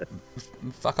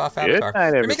 Fuck off, Avatar.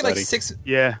 They're making like 6.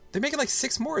 Yeah. They're making like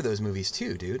 6 more of those movies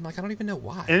too, dude. Like, I don't even know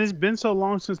why. And it's been so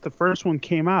long since the first one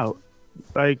came out.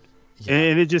 Like, yeah.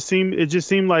 And it just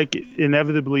seemed like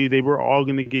inevitably they were all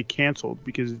going to get canceled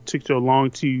because it took so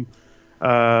long to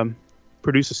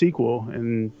produce a sequel,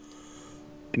 and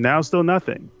now still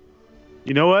nothing.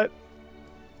 You know what?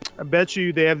 I bet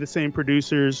you they have the same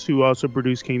producers who also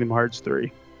produced Kingdom Hearts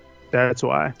 3. That's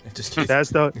why. That's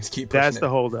the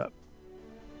holdup.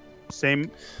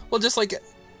 Same. Well, just like,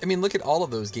 I mean, look at all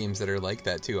of those games that are like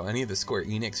that too. Any of the Square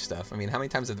Enix stuff. I mean, how many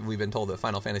times have we been told that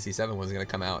Final Fantasy VII was going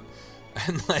to come out,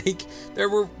 and like,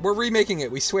 we're remaking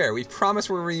it. We swear. We promise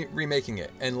we're remaking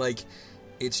it, and like,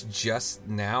 it's just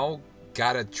now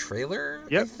got a trailer.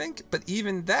 Yep. I think, but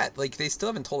even that, like, they still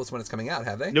haven't told us when it's coming out,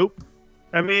 have they? Nope.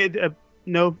 I mean.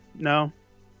 No.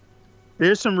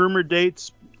 There's some rumored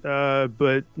dates,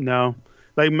 but no.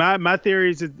 Like, my theory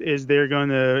is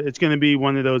it's gonna be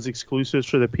one of those exclusives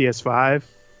for the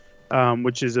PS5,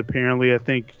 which is apparently, I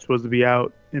think, supposed to be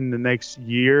out in the next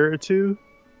year or two.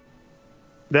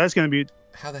 That's gonna be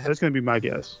my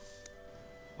guess.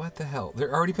 What the hell?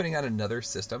 They're already putting out another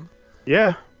system?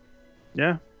 Yeah.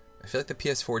 I feel like the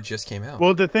PS4 just came out.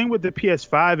 Well, the thing with the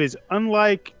PS5 is,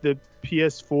 unlike the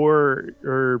PS4 or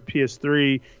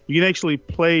PS3, you can actually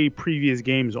play previous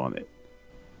games on it.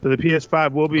 So the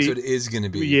PS5 will be. So it is going to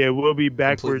be. Yeah, will be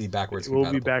completely backwards. It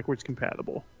will be backwards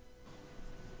compatible.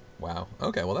 Wow.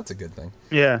 Okay. Well, that's a good thing.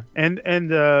 Yeah, and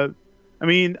I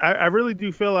mean, I really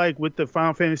do feel like with the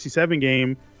Final Fantasy VII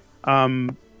game,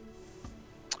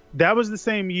 that was the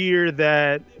same year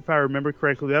that, if I remember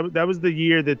correctly, that was the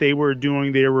year that they were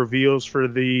doing their reveals for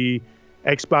the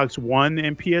Xbox One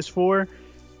and PS4,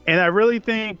 and I really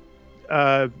think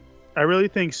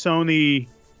Sony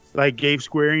like gave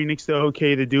Square Enix the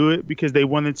okay to do it because they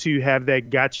wanted to have that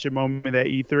gotcha moment at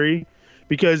E3.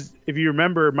 Because if you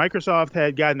remember, Microsoft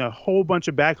had gotten a whole bunch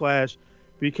of backlash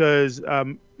because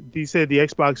they said the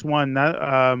Xbox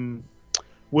One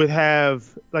would have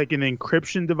like an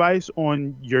encryption device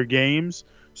on your games.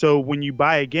 So when you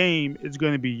buy a game, it's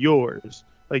going to be yours.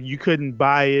 Like, you couldn't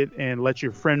buy it and let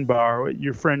your friend borrow it.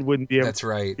 Your friend wouldn't be able. That's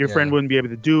right. Your friend wouldn't be able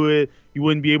to do it. You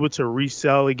wouldn't be able to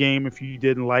resell a game if you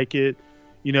didn't like it.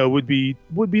 You know, would be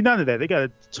none of that. They got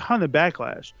a ton of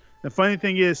backlash. The funny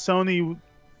thing is, Sony,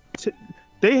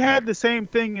 they had the same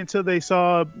thing until they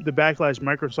saw the backlash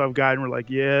Microsoft got and were like,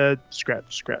 yeah, scrap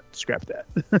that.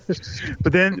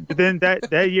 but then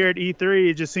that year at E3,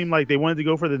 it just seemed like they wanted to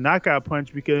go for the knockout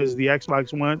punch because the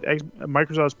Xbox One,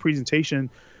 Microsoft's presentation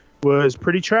was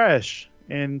pretty trash.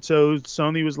 And so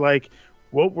Sony was like,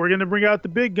 well, we're going to bring out the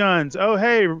big guns. Oh,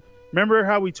 hey, remember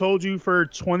how we told you for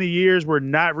 20 years we're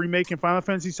not remaking Final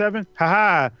Fantasy VII?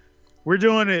 Haha, we're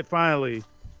doing it finally.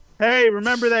 Hey,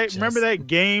 remember that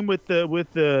game with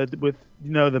you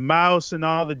know, the mouse and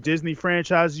all the Disney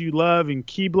franchises you love and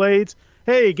Keyblades?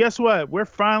 Hey, guess what? We're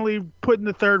finally putting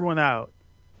the third one out.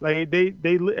 Like, I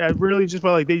really just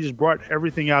felt like they just brought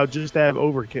everything out just to have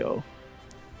overkill.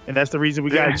 And that's the reason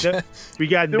we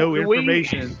got no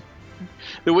information.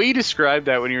 The way you described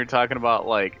that when you were talking about,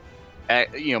 like,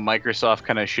 you know, Microsoft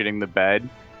kind of shitting the bed,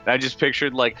 and I just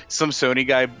pictured like some Sony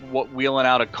guy wheeling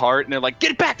out a cart, and they're like,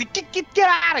 "Get back! Get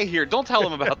out of here! Don't tell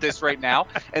them about this right now."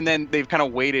 And then they've kind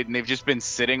of waited, and they've just been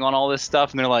sitting on all this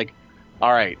stuff, and they're like,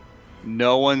 "All right,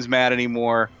 no one's mad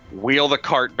anymore. wheel the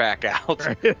cart back out.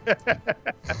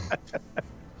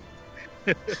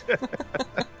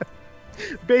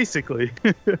 Basically.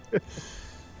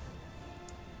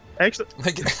 Actually,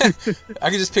 like I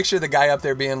could just picture the guy up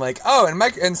there being like, "Oh, and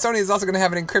Sony is also going to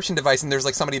have an encryption device," and there's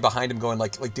like somebody behind him going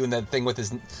like doing that thing with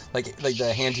his like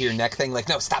the hand to your neck thing, like,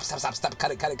 "No, stop, cut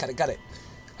it."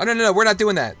 Oh no, we're not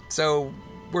doing that. So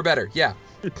we're better. Yeah.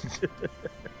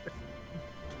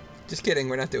 Just kidding,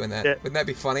 we're not doing that. Yeah. Wouldn't that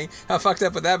be funny? How fucked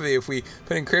up would that be if we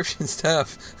put encryption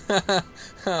stuff?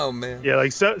 Oh man. Yeah,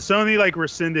 like Sony like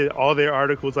rescinded all their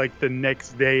articles like the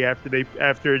next day after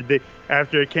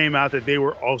it came out that they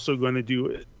were also going to do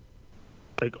it.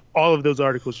 Like all of those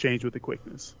articles changed with the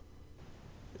quickness.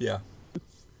 Yeah.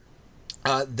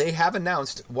 They have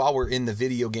announced, while we're in the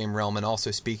video game realm, and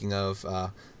also speaking of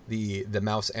the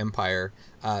Mouse Empire,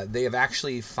 they have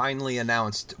actually finally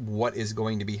announced what is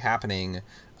going to be happening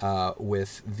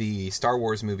with the Star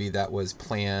Wars movie that was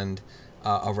planned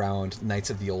around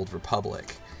Knights of the Old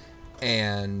Republic.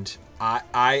 And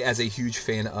I as a huge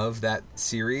fan of that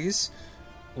series,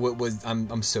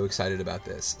 I'm so excited about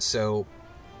this. So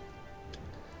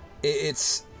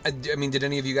it's, I mean, did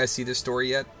any of you guys see this story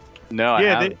yet? No, I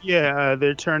haven't.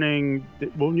 They're turning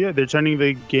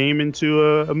the game into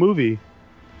a movie.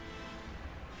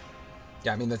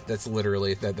 Yeah, I mean that's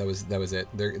literally that was it.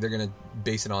 They're gonna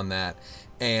base it on that,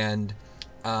 and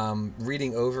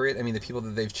reading over it, I mean the people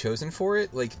that they've chosen for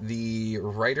it, like the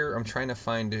writer, I'm trying to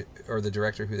find, or the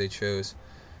director who they chose.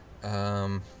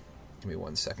 Give me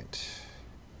 1 second,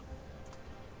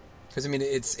 because I mean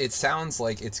it sounds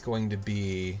like it's going to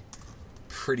be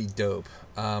pretty dope.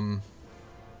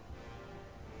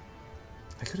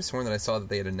 I could have sworn that I saw that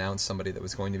they had announced somebody that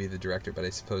was going to be the director, but I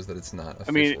suppose that it's not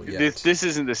official yet. This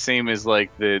isn't the same as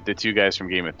like the two guys from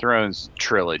Game of Thrones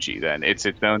trilogy. Then it's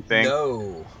its own thing.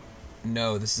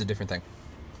 No, this is a different thing.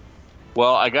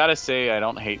 Well, I gotta say, I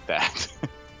don't hate that.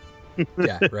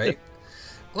 Yeah, right.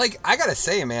 Like I gotta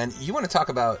say, man, you want to talk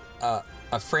about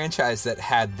a franchise that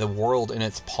had the world in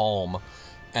its palm,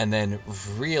 and then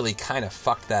really kind of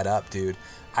fucked that up, dude.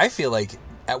 I feel like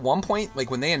at one point, like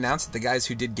when they announced that the guys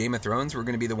who did Game of Thrones were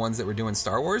going to be the ones that were doing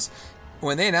Star Wars,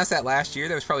 when they announced that last year,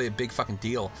 that was probably a big fucking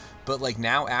deal. But like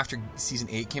now, after season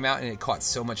 8 came out and it caught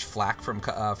so much flack from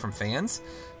fans,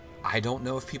 I don't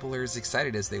know if people are as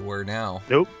excited as they were now.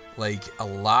 Nope. Like a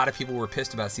lot of people were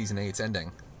pissed about season 8's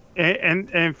ending.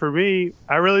 And for me,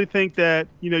 I really think that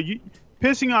you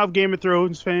pissing off Game of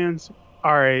Thrones fans.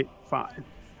 All right, fine.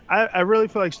 I really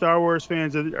feel like Star Wars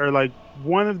fans are like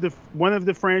one of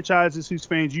the franchises whose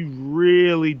fans you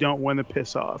really don't want to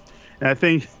piss off, and I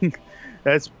think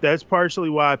that's partially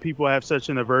why people have such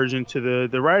an aversion to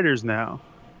the writers now.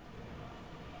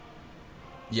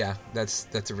 Yeah,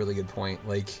 that's a really good point.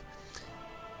 Like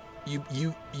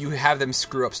you have them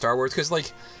screw up Star Wars because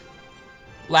like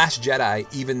Last Jedi,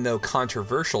 even though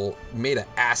controversial, made an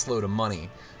ass load of money.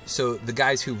 So the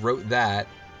guys who wrote that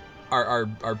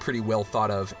are pretty well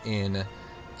thought of in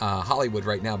Hollywood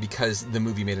right now because the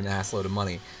movie made an ass load of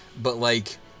money. But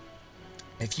like,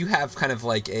 if you have kind of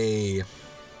like if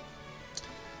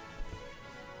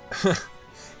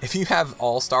you have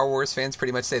all Star Wars fans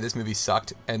pretty much say this movie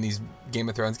sucked and these Game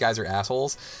of Thrones guys are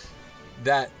assholes,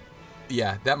 that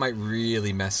might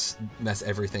really mess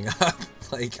everything up.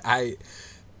 Like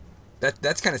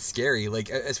that's kind of scary. Like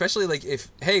especially like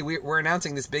if we're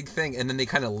announcing this big thing and then they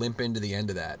kind of limp into the end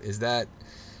of that. Is that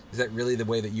really the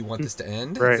way that you want this to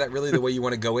end? Right. Is that really the way you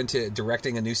want to go into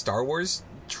directing a new Star Wars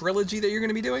trilogy that you're going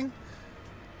to be doing?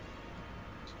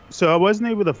 So I wasn't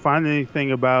able to find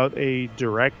anything about a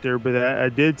director, but I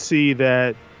did see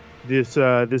that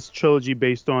this trilogy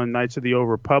based on Knights of the Old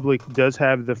Republic does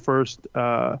have the first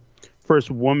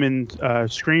woman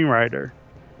screenwriter.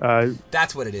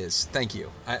 That's what it is. Thank you.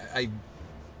 I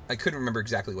couldn't remember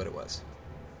exactly what it was.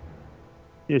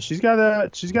 Yeah, she's got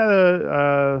a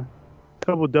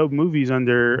couple dope movies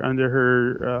under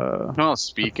her.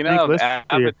 Speaking of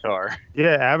Avatar.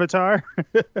 Yeah, Avatar.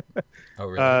 Oh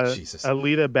really? Jesus.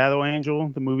 Alita: Battle Angel,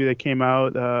 the movie that came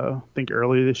out I think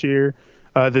earlier this year.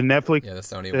 The Netflix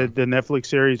the Netflix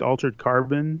series Altered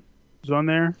Carbon is on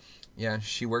there. Yeah,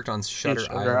 she worked on Shutter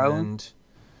Island.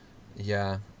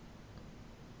 Yeah.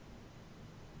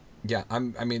 Yeah,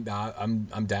 I'm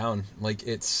down. Like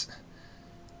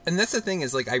and that's the thing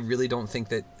is like I really don't think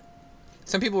that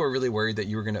some people were really worried that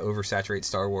you were going to oversaturate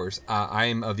Star Wars.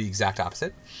 I'm of the exact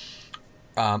opposite.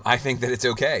 I think that it's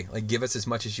okay. Like give us as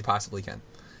much as you possibly can,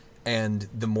 and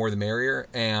the more the merrier.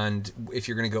 And if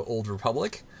you're going to go Old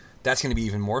Republic, that's going to be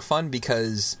even more fun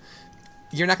because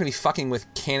you're not going to be fucking with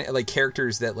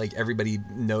characters that like everybody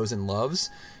knows and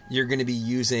loves. You're going to be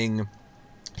using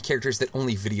characters that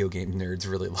only video game nerds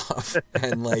really love.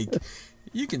 And, like,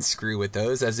 you can screw with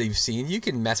those, as you've seen. You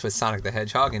can mess with Sonic the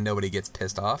Hedgehog and nobody gets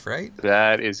pissed off, right?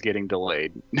 That is getting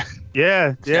delayed.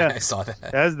 Yeah. I saw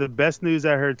that. That's the best news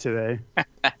I heard today.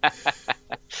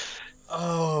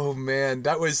 Oh, man.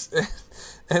 That was...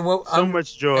 and what, so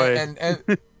much joy.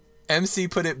 And MC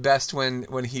put it best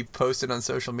when he posted on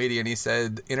social media, and he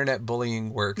said, internet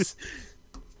bullying works.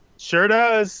 Sure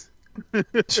does.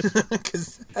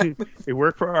 'Cause it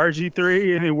worked for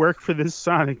RG3 and it worked for this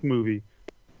Sonic movie.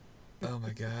 Oh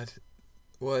my god.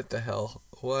 What the hell?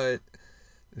 What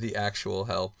the actual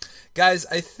hell? Guys,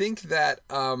 I think that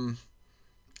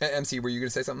MC, were you going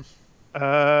to say something?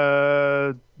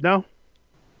 No.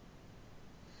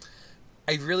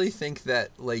 I really think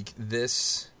that, like,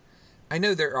 this... I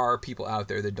know there are people out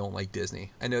there that don't like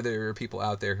Disney. I know there are people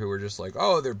out there who are just like,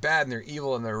 oh, they're bad and they're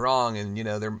evil and they're wrong and, you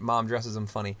know, their mom dresses them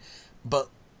funny. But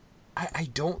I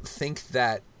don't think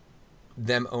that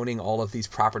them owning all of these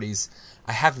properties,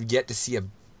 I have yet to see a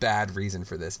bad reason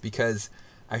for this, because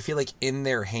I feel like in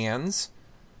their hands,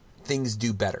 things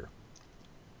do better.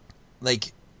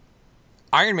 Like,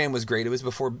 Iron Man was great. It was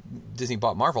before Disney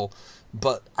bought Marvel.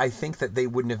 But I think that they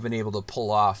wouldn't have been able to pull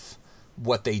off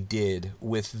what they did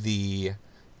with the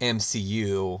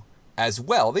MCU as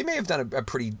well. They may have done a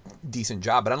pretty decent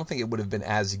job, but I don't think it would have been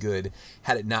as good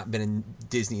had it not been in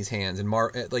Disney's hands. And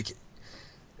like,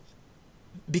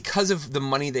 because of the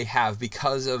money they have,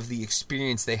 because of the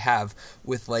experience they have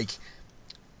with, like,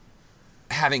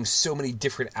 having so many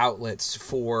different outlets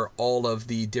for all of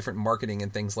the different marketing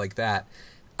and things like that,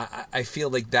 I feel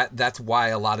like that's why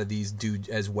a lot of these do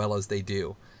as well as they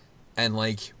do. And,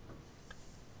 like,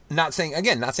 not saying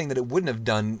that it wouldn't have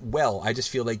done well. I just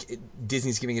feel like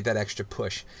Disney's giving it that extra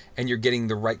push, and you're getting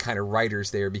the right kind of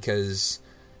writers there, because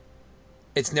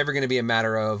it's never going to be a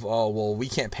matter of, oh, well, we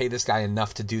can't pay this guy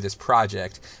enough to do this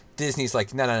project. Disney's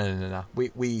like, no.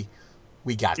 We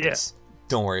got this.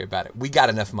 Don't worry about it. We got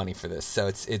enough money for this, so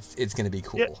it's going to be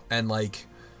cool. Yeah. And, like,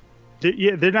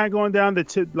 they're not going down the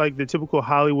typical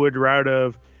Hollywood route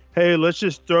of, hey, let's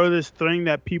just throw this thing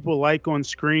that people like on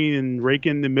screen and rake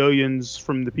in the millions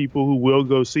from the people who will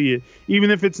go see it,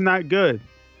 even if it's not good.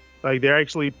 Like, they're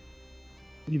actually,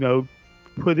 you know,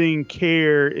 putting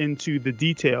care into the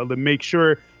detail to make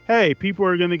sure, hey, people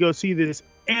are going to go see this,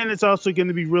 and it's also going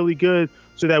to be really good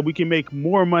so that we can make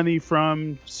more money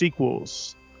from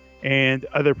sequels and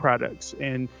other products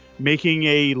and making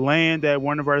a land at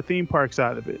one of our theme parks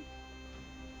out of it.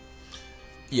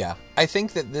 Yeah, I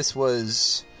think that this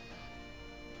was...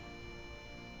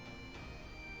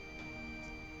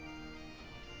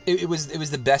 It was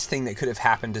the best thing that could have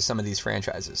happened to some of these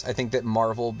franchises. I think that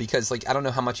Marvel, because, like, I don't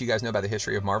know how much you guys know about the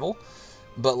history of Marvel,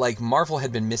 but, like, Marvel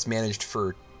had been mismanaged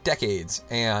for decades,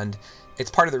 and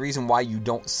it's part of the reason why you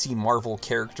don't see Marvel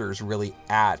characters really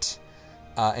at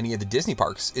any of the Disney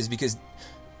parks, is because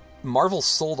Marvel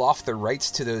sold off the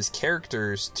rights to those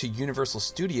characters to Universal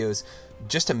Studios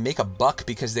just to make a buck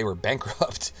because they were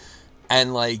bankrupt.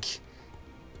 And, like,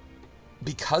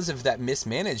 because of that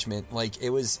mismanagement, like,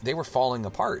 they were falling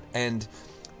apart. And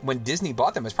when Disney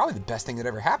bought them, it was probably the best thing that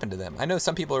ever happened to them. I know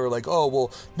some people are like, oh,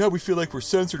 well, no, we feel like we're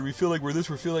censored, we feel like we're this,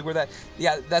 we feel like we're that.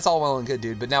 Yeah, that's all well and good,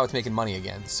 dude, but now it's making money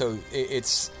again. So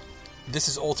this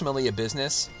is ultimately a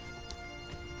business,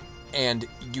 and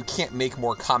you can't make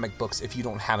more comic books if you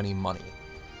don't have any money.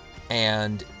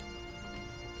 And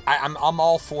I'm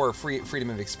all for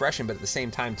freedom of expression, but at the same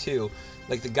time, too,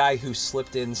 like, the guy who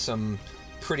slipped in some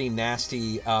pretty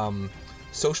nasty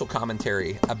social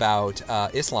commentary about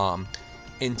Islam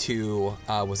into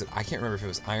I can't remember if it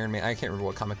was Iron Man, I can't remember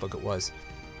what comic book it was,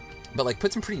 but, like,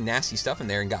 put some pretty nasty stuff in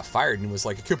there and got fired and was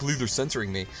like, I can't believe they're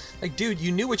censoring me. Like, dude,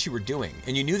 you knew what you were doing,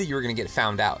 and you knew that you were going to get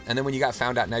found out, and then when you got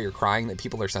found out, now you're crying that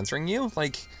people are censoring you.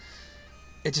 Like,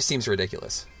 it just seems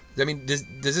ridiculous. I mean, does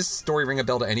this story ring a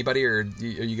bell to anybody, or are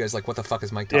you guys like, what the fuck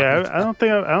is Mike talking about? I don't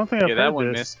think I've heard that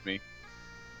one this. missed me.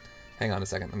 Hang on a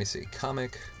second. Let me see.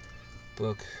 Comic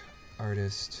book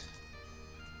artist.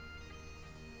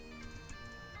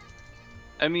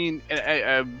 I mean,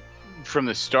 I, from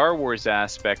the Star Wars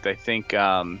aspect, I think,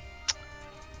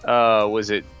 was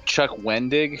it Chuck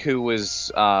Wendig who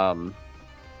was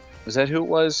that who it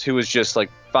was? Who was just,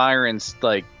 like, firing,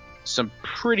 like, some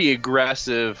pretty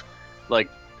aggressive, like,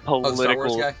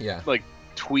 political, yeah, like,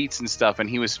 tweets and stuff, and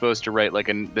he was supposed to write, like,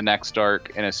 the next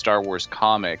arc in a Star Wars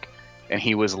comic, and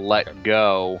he was let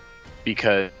go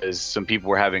because some people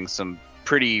were having some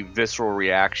pretty visceral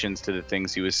reactions to the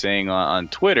things he was saying on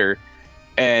Twitter.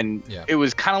 And it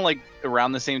was kind of like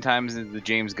around the same time as the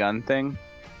James Gunn thing.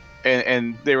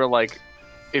 And they were like,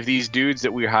 if these dudes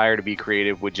that we hire to be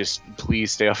creative would just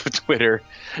please stay off of Twitter,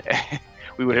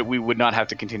 we would not have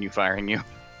to continue firing you.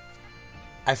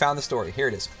 I found the story. Here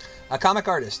it is. A comic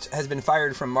artist has been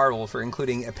fired from Marvel for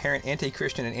including apparent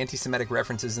anti-Christian and anti-Semitic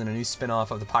references in a new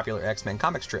spin-off of the popular X-Men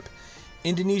comic strip.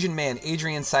 Indonesian man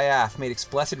Adrian Syaf made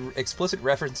explicit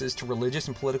references to religious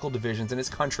and political divisions in his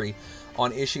country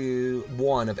on issue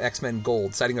 1 of X-Men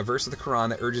Gold, citing a verse of the Quran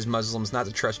that urges Muslims not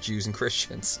to trust Jews and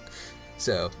Christians.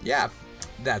 So, yeah,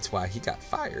 that's why he got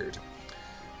fired.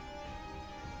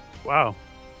 Wow.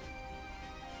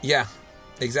 Yeah,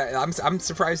 exactly. I'm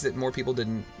surprised that more people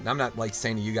didn't. I'm not like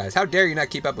saying to you guys, how dare you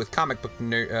not keep up with comic book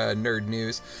nerd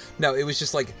news. No, it was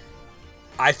just like,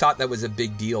 I thought that was a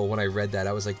big deal when I read that.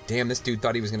 I was like, damn, this dude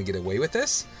thought he was going to get away with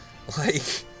this? Like,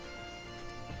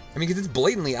 I mean, because it's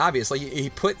blatantly obvious. Like, he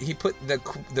put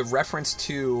the reference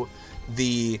to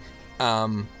the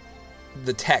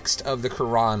text of the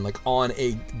Quran, like, on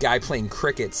a guy playing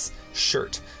cricket's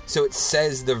shirt. So it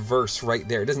says the verse right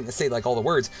there. It doesn't say, like, all the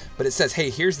words, but it says, hey,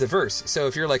 here's the verse. So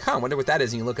if you're like, I wonder what that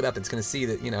is, and you look it up, it's going to see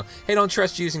that, hey, don't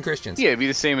trust Jews and Christians. Yeah, it'd be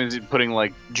the same as putting,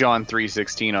 like, John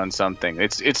 3:16 on something.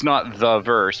 It's not the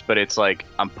verse, but it's like,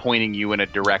 I'm pointing you in a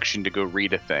direction to go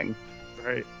read a thing.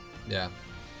 Right. Yeah.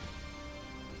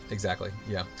 Exactly.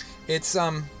 Yeah. It's,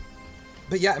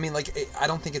 but yeah, I mean, like, I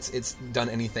don't think it's done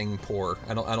anything poor.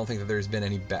 I don't think that there's been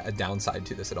any downside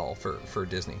to this at all for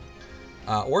Disney.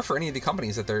 Or for any of the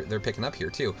companies that they're picking up here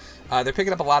too. They're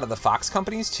picking up a lot of the Fox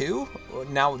companies too.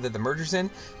 Now that the merger's in,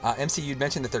 MC, you'd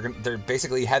mentioned that they're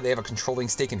basically they have a controlling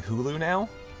stake in Hulu now.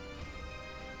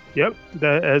 Yep,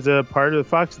 that as a part of the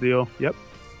Fox deal. Yep.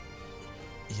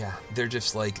 Yeah, they're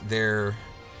just like they're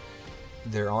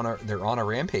on a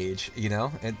rampage,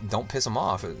 and don't piss them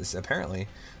off. Apparently,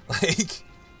 like,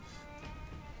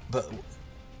 but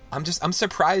I'm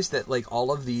surprised that like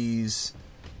all of these.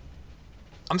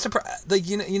 I'm surprised, like,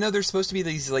 there's supposed to be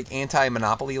these, like,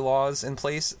 anti-monopoly laws in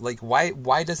place. Like,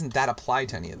 why doesn't that apply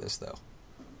to any of this, though?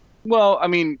 Well, I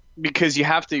mean, because you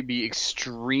have to be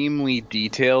extremely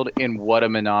detailed in what a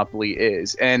monopoly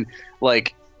is. And,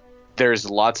 like, there's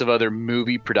lots of other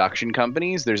movie production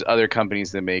companies. There's other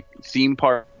companies that make theme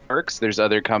parks. There's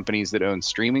other companies that own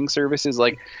streaming services.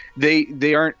 Like,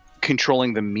 they aren't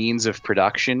controlling the means of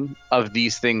production of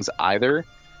these things either.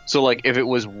 So, like, if it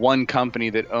was one company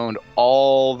that owned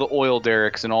all the oil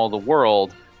derricks in all the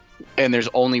world, and there's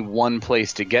only one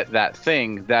place to get that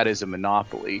thing, that is a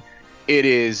monopoly. It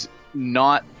is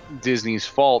not Disney's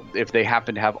fault if they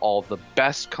happen to have all the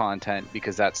best content,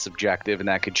 because that's subjective and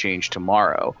that could change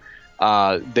tomorrow.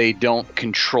 They don't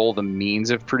control the means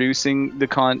of producing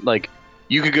the like,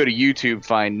 you could go to YouTube,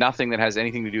 find nothing that has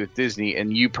anything to do with Disney,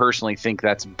 and you personally think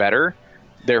that's better.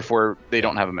 Therefore, they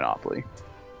don't have a monopoly.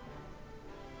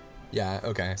 Yeah,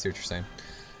 okay, I see what you're saying.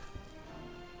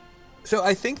 So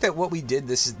I think that what we did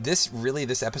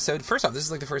this episode, first off, this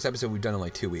is like the first episode we've done in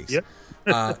like 2 weeks.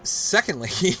 Yep. Secondly,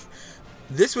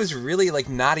 this was really like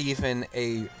not even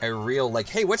a real like,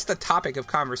 hey, what's the topic of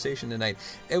conversation tonight?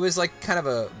 It was like kind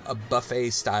of a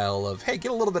buffet style of, hey,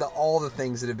 get a little bit of all the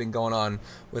things that have been going on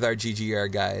with our GGR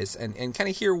guys and kind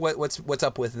of hear what's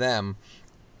up with them.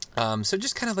 So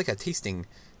just kind of like a tasting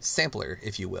sampler,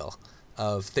 if you will,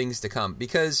 of things to come,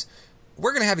 because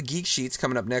we're going to have a Geek Sheets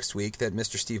coming up next week that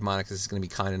Mr. Steve Monaco is going to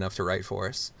be kind enough to write for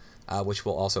us, which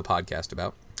we'll also podcast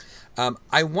about.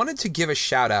 I wanted to give a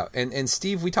shout out, and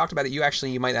Steve, we talked about it.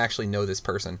 You might actually know this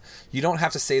person. You don't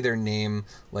have to say their name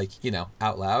like,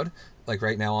 out loud, like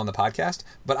right now on the podcast,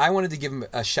 but I wanted to give them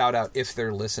a shout out if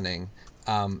they're listening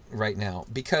right now,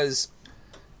 because,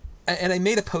 and I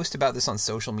made a post about this on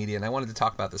social media, and I wanted to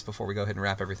talk about this before we go ahead and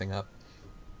wrap everything up.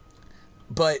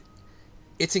 But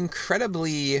it's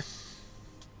incredibly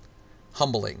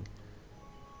humbling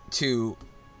to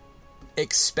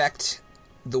expect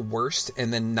the worst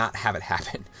and then not have it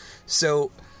happen.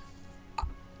 So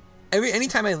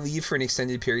anytime I leave for an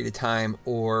extended period of time,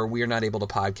 or we are not able to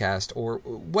podcast, or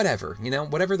whatever,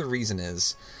 whatever the reason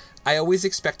is, I always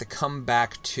expect to come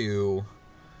back to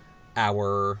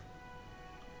our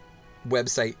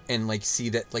website and like see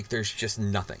that like there's just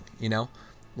nothing,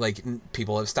 like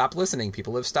people have stopped listening,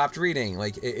 people have stopped reading.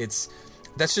 Like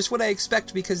that's just what I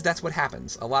expect, because that's what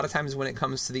happens. A lot of times when it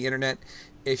comes to the internet,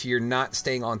 if you're not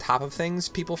staying on top of things,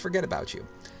 people forget about you.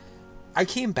 I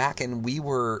came back and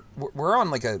we're on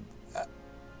like a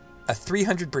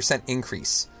 300%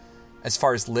 increase as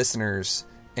far as listeners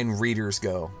and readers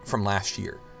go from last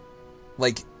year.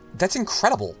 Like, that's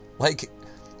incredible. Like,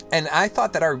 and I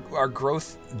thought that our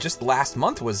growth just last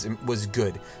month was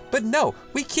good, but no,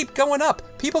 we keep going up.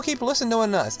 People keep listening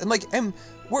to us, and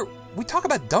we talk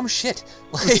about dumb shit.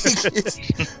 Like,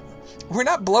 we're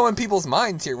not blowing people's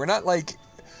minds here. We're not like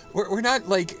We're not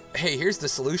like, hey, here's the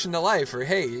solution to life, or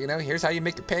hey, here's how you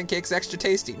make your pancakes extra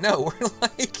tasty. No, we're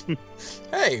like,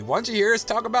 hey, why don't you hear us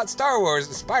talk about Star Wars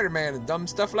and Spider-Man and dumb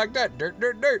stuff like that?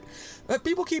 Dirt. But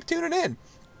people keep tuning in.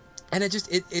 And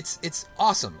it's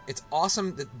awesome. It's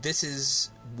awesome that this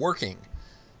is working.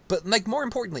 But like, more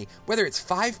importantly, whether it's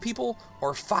 5 people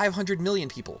or 500 million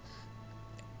people,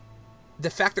 the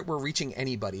fact that we're reaching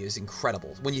anybody is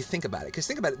incredible when you think about it. Because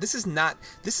think about it, this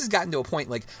has gotten to a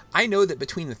point, like, I know that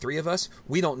between the 3 of us,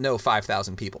 we don't know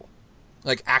 5,000 people.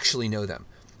 Like, actually know them.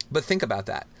 But think about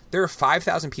that. There are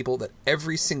 5,000 people that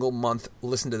every single month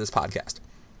listen to this podcast.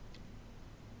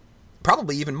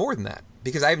 Probably even more than that,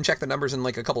 because I haven't checked the numbers in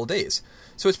like a couple of days.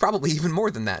 So it's probably even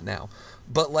more than that now.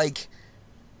 But like,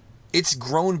 it's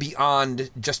grown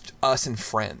beyond just us and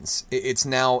friends. It's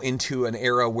now into an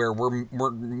era where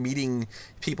we're meeting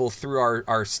people through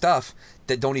our stuff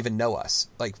that don't even know us,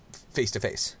 like face to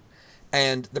face.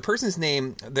 And the person's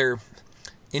name, their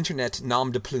internet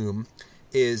nom de plume,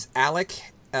 is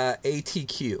Alec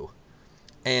ATQ.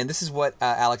 And this is what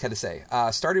Alec had to say.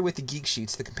 Started with the Geek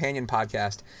Sheets, the companion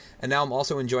podcast, and now I'm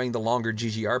also enjoying the longer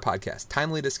GGR podcast.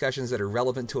 Timely discussions that are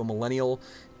relevant to a millennial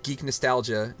geek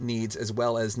nostalgia needs, as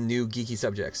well as new geeky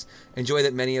subjects. Enjoy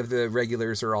that many of the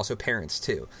regulars are also parents,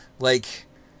 too. Like,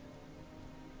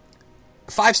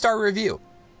 5-star review.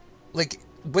 Like,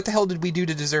 what the hell did we do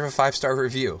to deserve a 5-star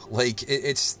review? Like,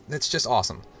 it's just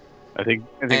awesome. I think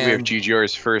we have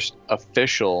GGR's first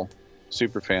official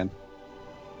superfan.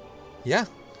 Yeah.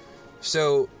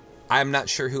 So, I'm not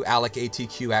sure who Alec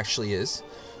ATQ actually is,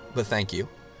 but thank you.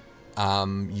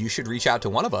 You should reach out to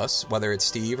one of us, whether it's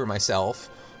Steve or myself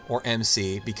or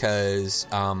MC, because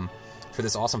for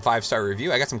this awesome 5-star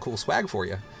review, I got some cool swag for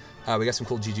you. We got some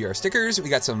cool GGR stickers. We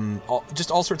got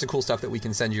just all sorts of cool stuff that we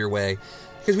can send your way,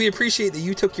 because we appreciate that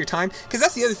you took your time. Because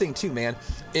that's the other thing too, man,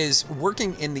 is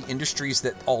working in the industries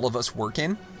that all of us work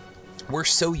in. We're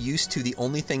so used to the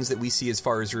only things that we see as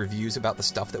far as reviews about the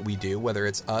stuff that we do, whether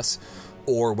it's us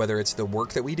or whether it's the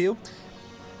work that we do.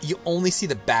 You only see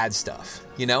the bad stuff,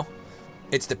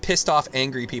 It's the pissed off,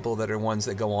 angry people that are ones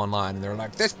that go online and they're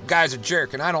like, this guy's a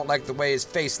jerk and I don't like the way his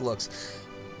face looks.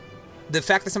 The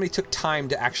fact that somebody took time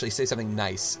to actually say something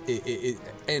nice,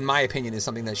 in my opinion, is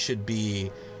something that should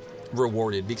be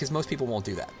rewarded, because most people won't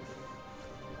do that.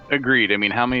 Agreed. I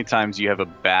mean, how many times you have a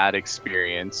bad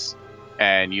experience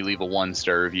and you leave a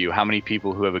 1-star review? How many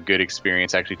people who have a good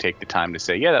experience actually take the time to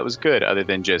say, yeah, that was good, other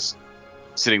than just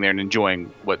sitting there and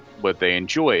enjoying what they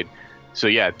enjoyed? So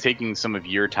yeah, taking some of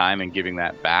your time and giving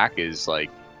that back is like,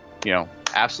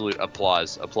 absolute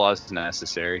applause. Applause is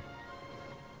necessary.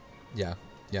 Yeah,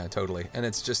 totally. And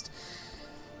it's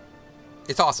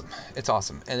awesome. It's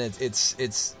awesome. And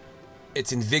it's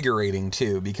invigorating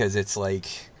too, because it's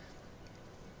like,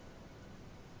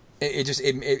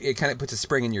 it kind of puts a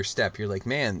spring in your step. You're like,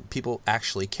 man, people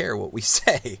actually care what we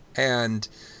say. And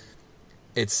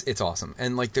it's awesome.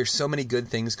 And like, there's so many good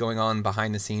things going on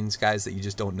behind the scenes, guys, that you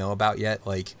just don't know about yet.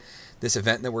 Like this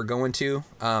event that we're going to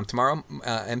tomorrow,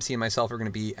 MC and myself are going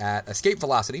to be at Escape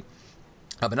Velocity.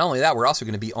 But not only that, we're also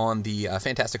going to be on the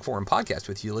Fantastic Forum podcast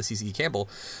with Ulysses E. Campbell.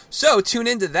 So tune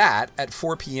into that at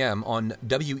 4 p.m. on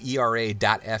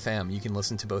WERA.FM. You can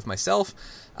listen to both myself,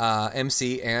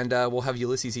 MC, and we'll have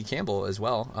Ulysses E. Campbell as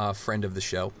well, friend of the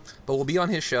show. But we'll be on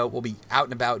his show. We'll be out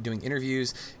and about doing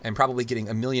interviews and probably getting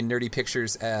a million nerdy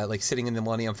pictures, like sitting in the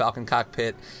Millennium Falcon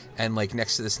cockpit and like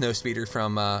next to the snowspeeder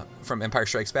from Empire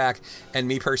Strikes Back. And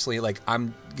me personally, like,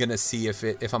 I'm gonna see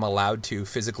if I'm allowed to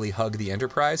physically hug the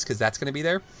Enterprise, because that's gonna be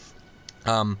there.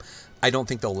 I don't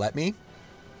think they'll let me.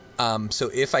 So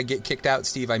if I get kicked out,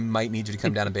 Steve, I might need you to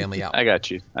come down and bail me out. I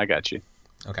got you.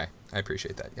 Okay, I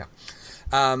appreciate that.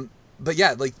 Yeah. But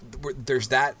yeah, like there's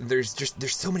that. There's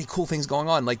so many cool things going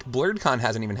on. Like BlurredCon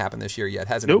hasn't even happened this year yet,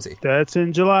 has it? Nope, MC? That's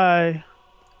in July.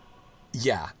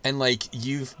 Yeah, and like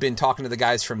you've been talking to the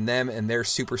guys from them, and they're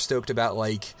super stoked about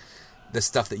like the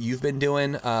stuff that you've been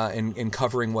doing and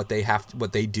covering what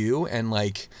they do, and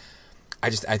like I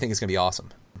think it's gonna be awesome.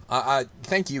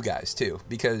 Thank you guys too,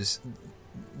 because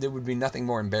there would be nothing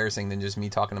more embarrassing than just me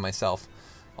talking to myself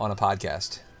on a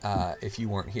podcast if you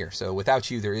weren't here. So without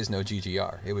you, there is no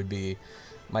GGR. It would be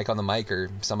Mike on the mic or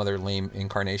some other lame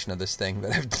incarnation of this thing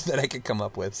that I could come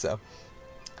up with. So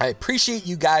I appreciate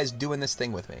you guys doing this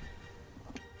thing with me.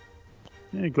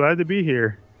 Yeah, glad to be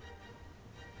here.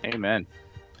 Amen.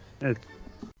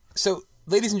 So,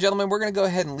 ladies and gentlemen, we're going to go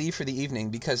ahead and leave for the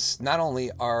evening, because not only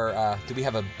do we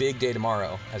have a big day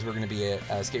tomorrow, as we're going to be at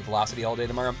Escape Velocity all day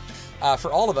tomorrow, for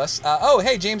all of us.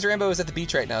 Hey, James Rambo is at the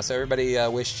beach right now, so everybody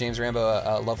wish James Rambo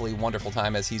a lovely, wonderful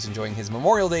time as he's enjoying his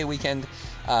Memorial Day weekend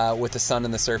with the sun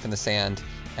and the surf and the sand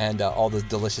and all the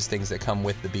delicious things that come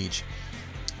with the beach.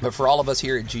 But for all of us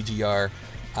here at GGR,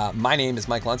 my name is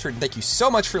Mike Lunsford, and thank you so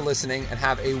much for listening, and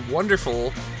have a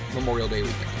wonderful Memorial Day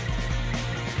weekend.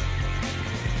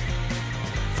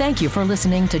 Thank you for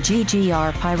listening to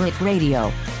GGR Pirate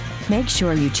Radio. Make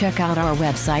sure you check out our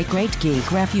website,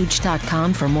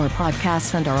 GreatGeekRefuge.com, for more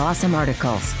podcasts and our awesome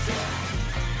articles.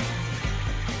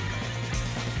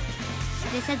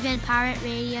 This has been Pirate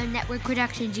Radio Network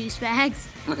production, Juice Bags.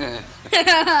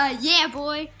 Yeah,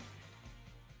 boy.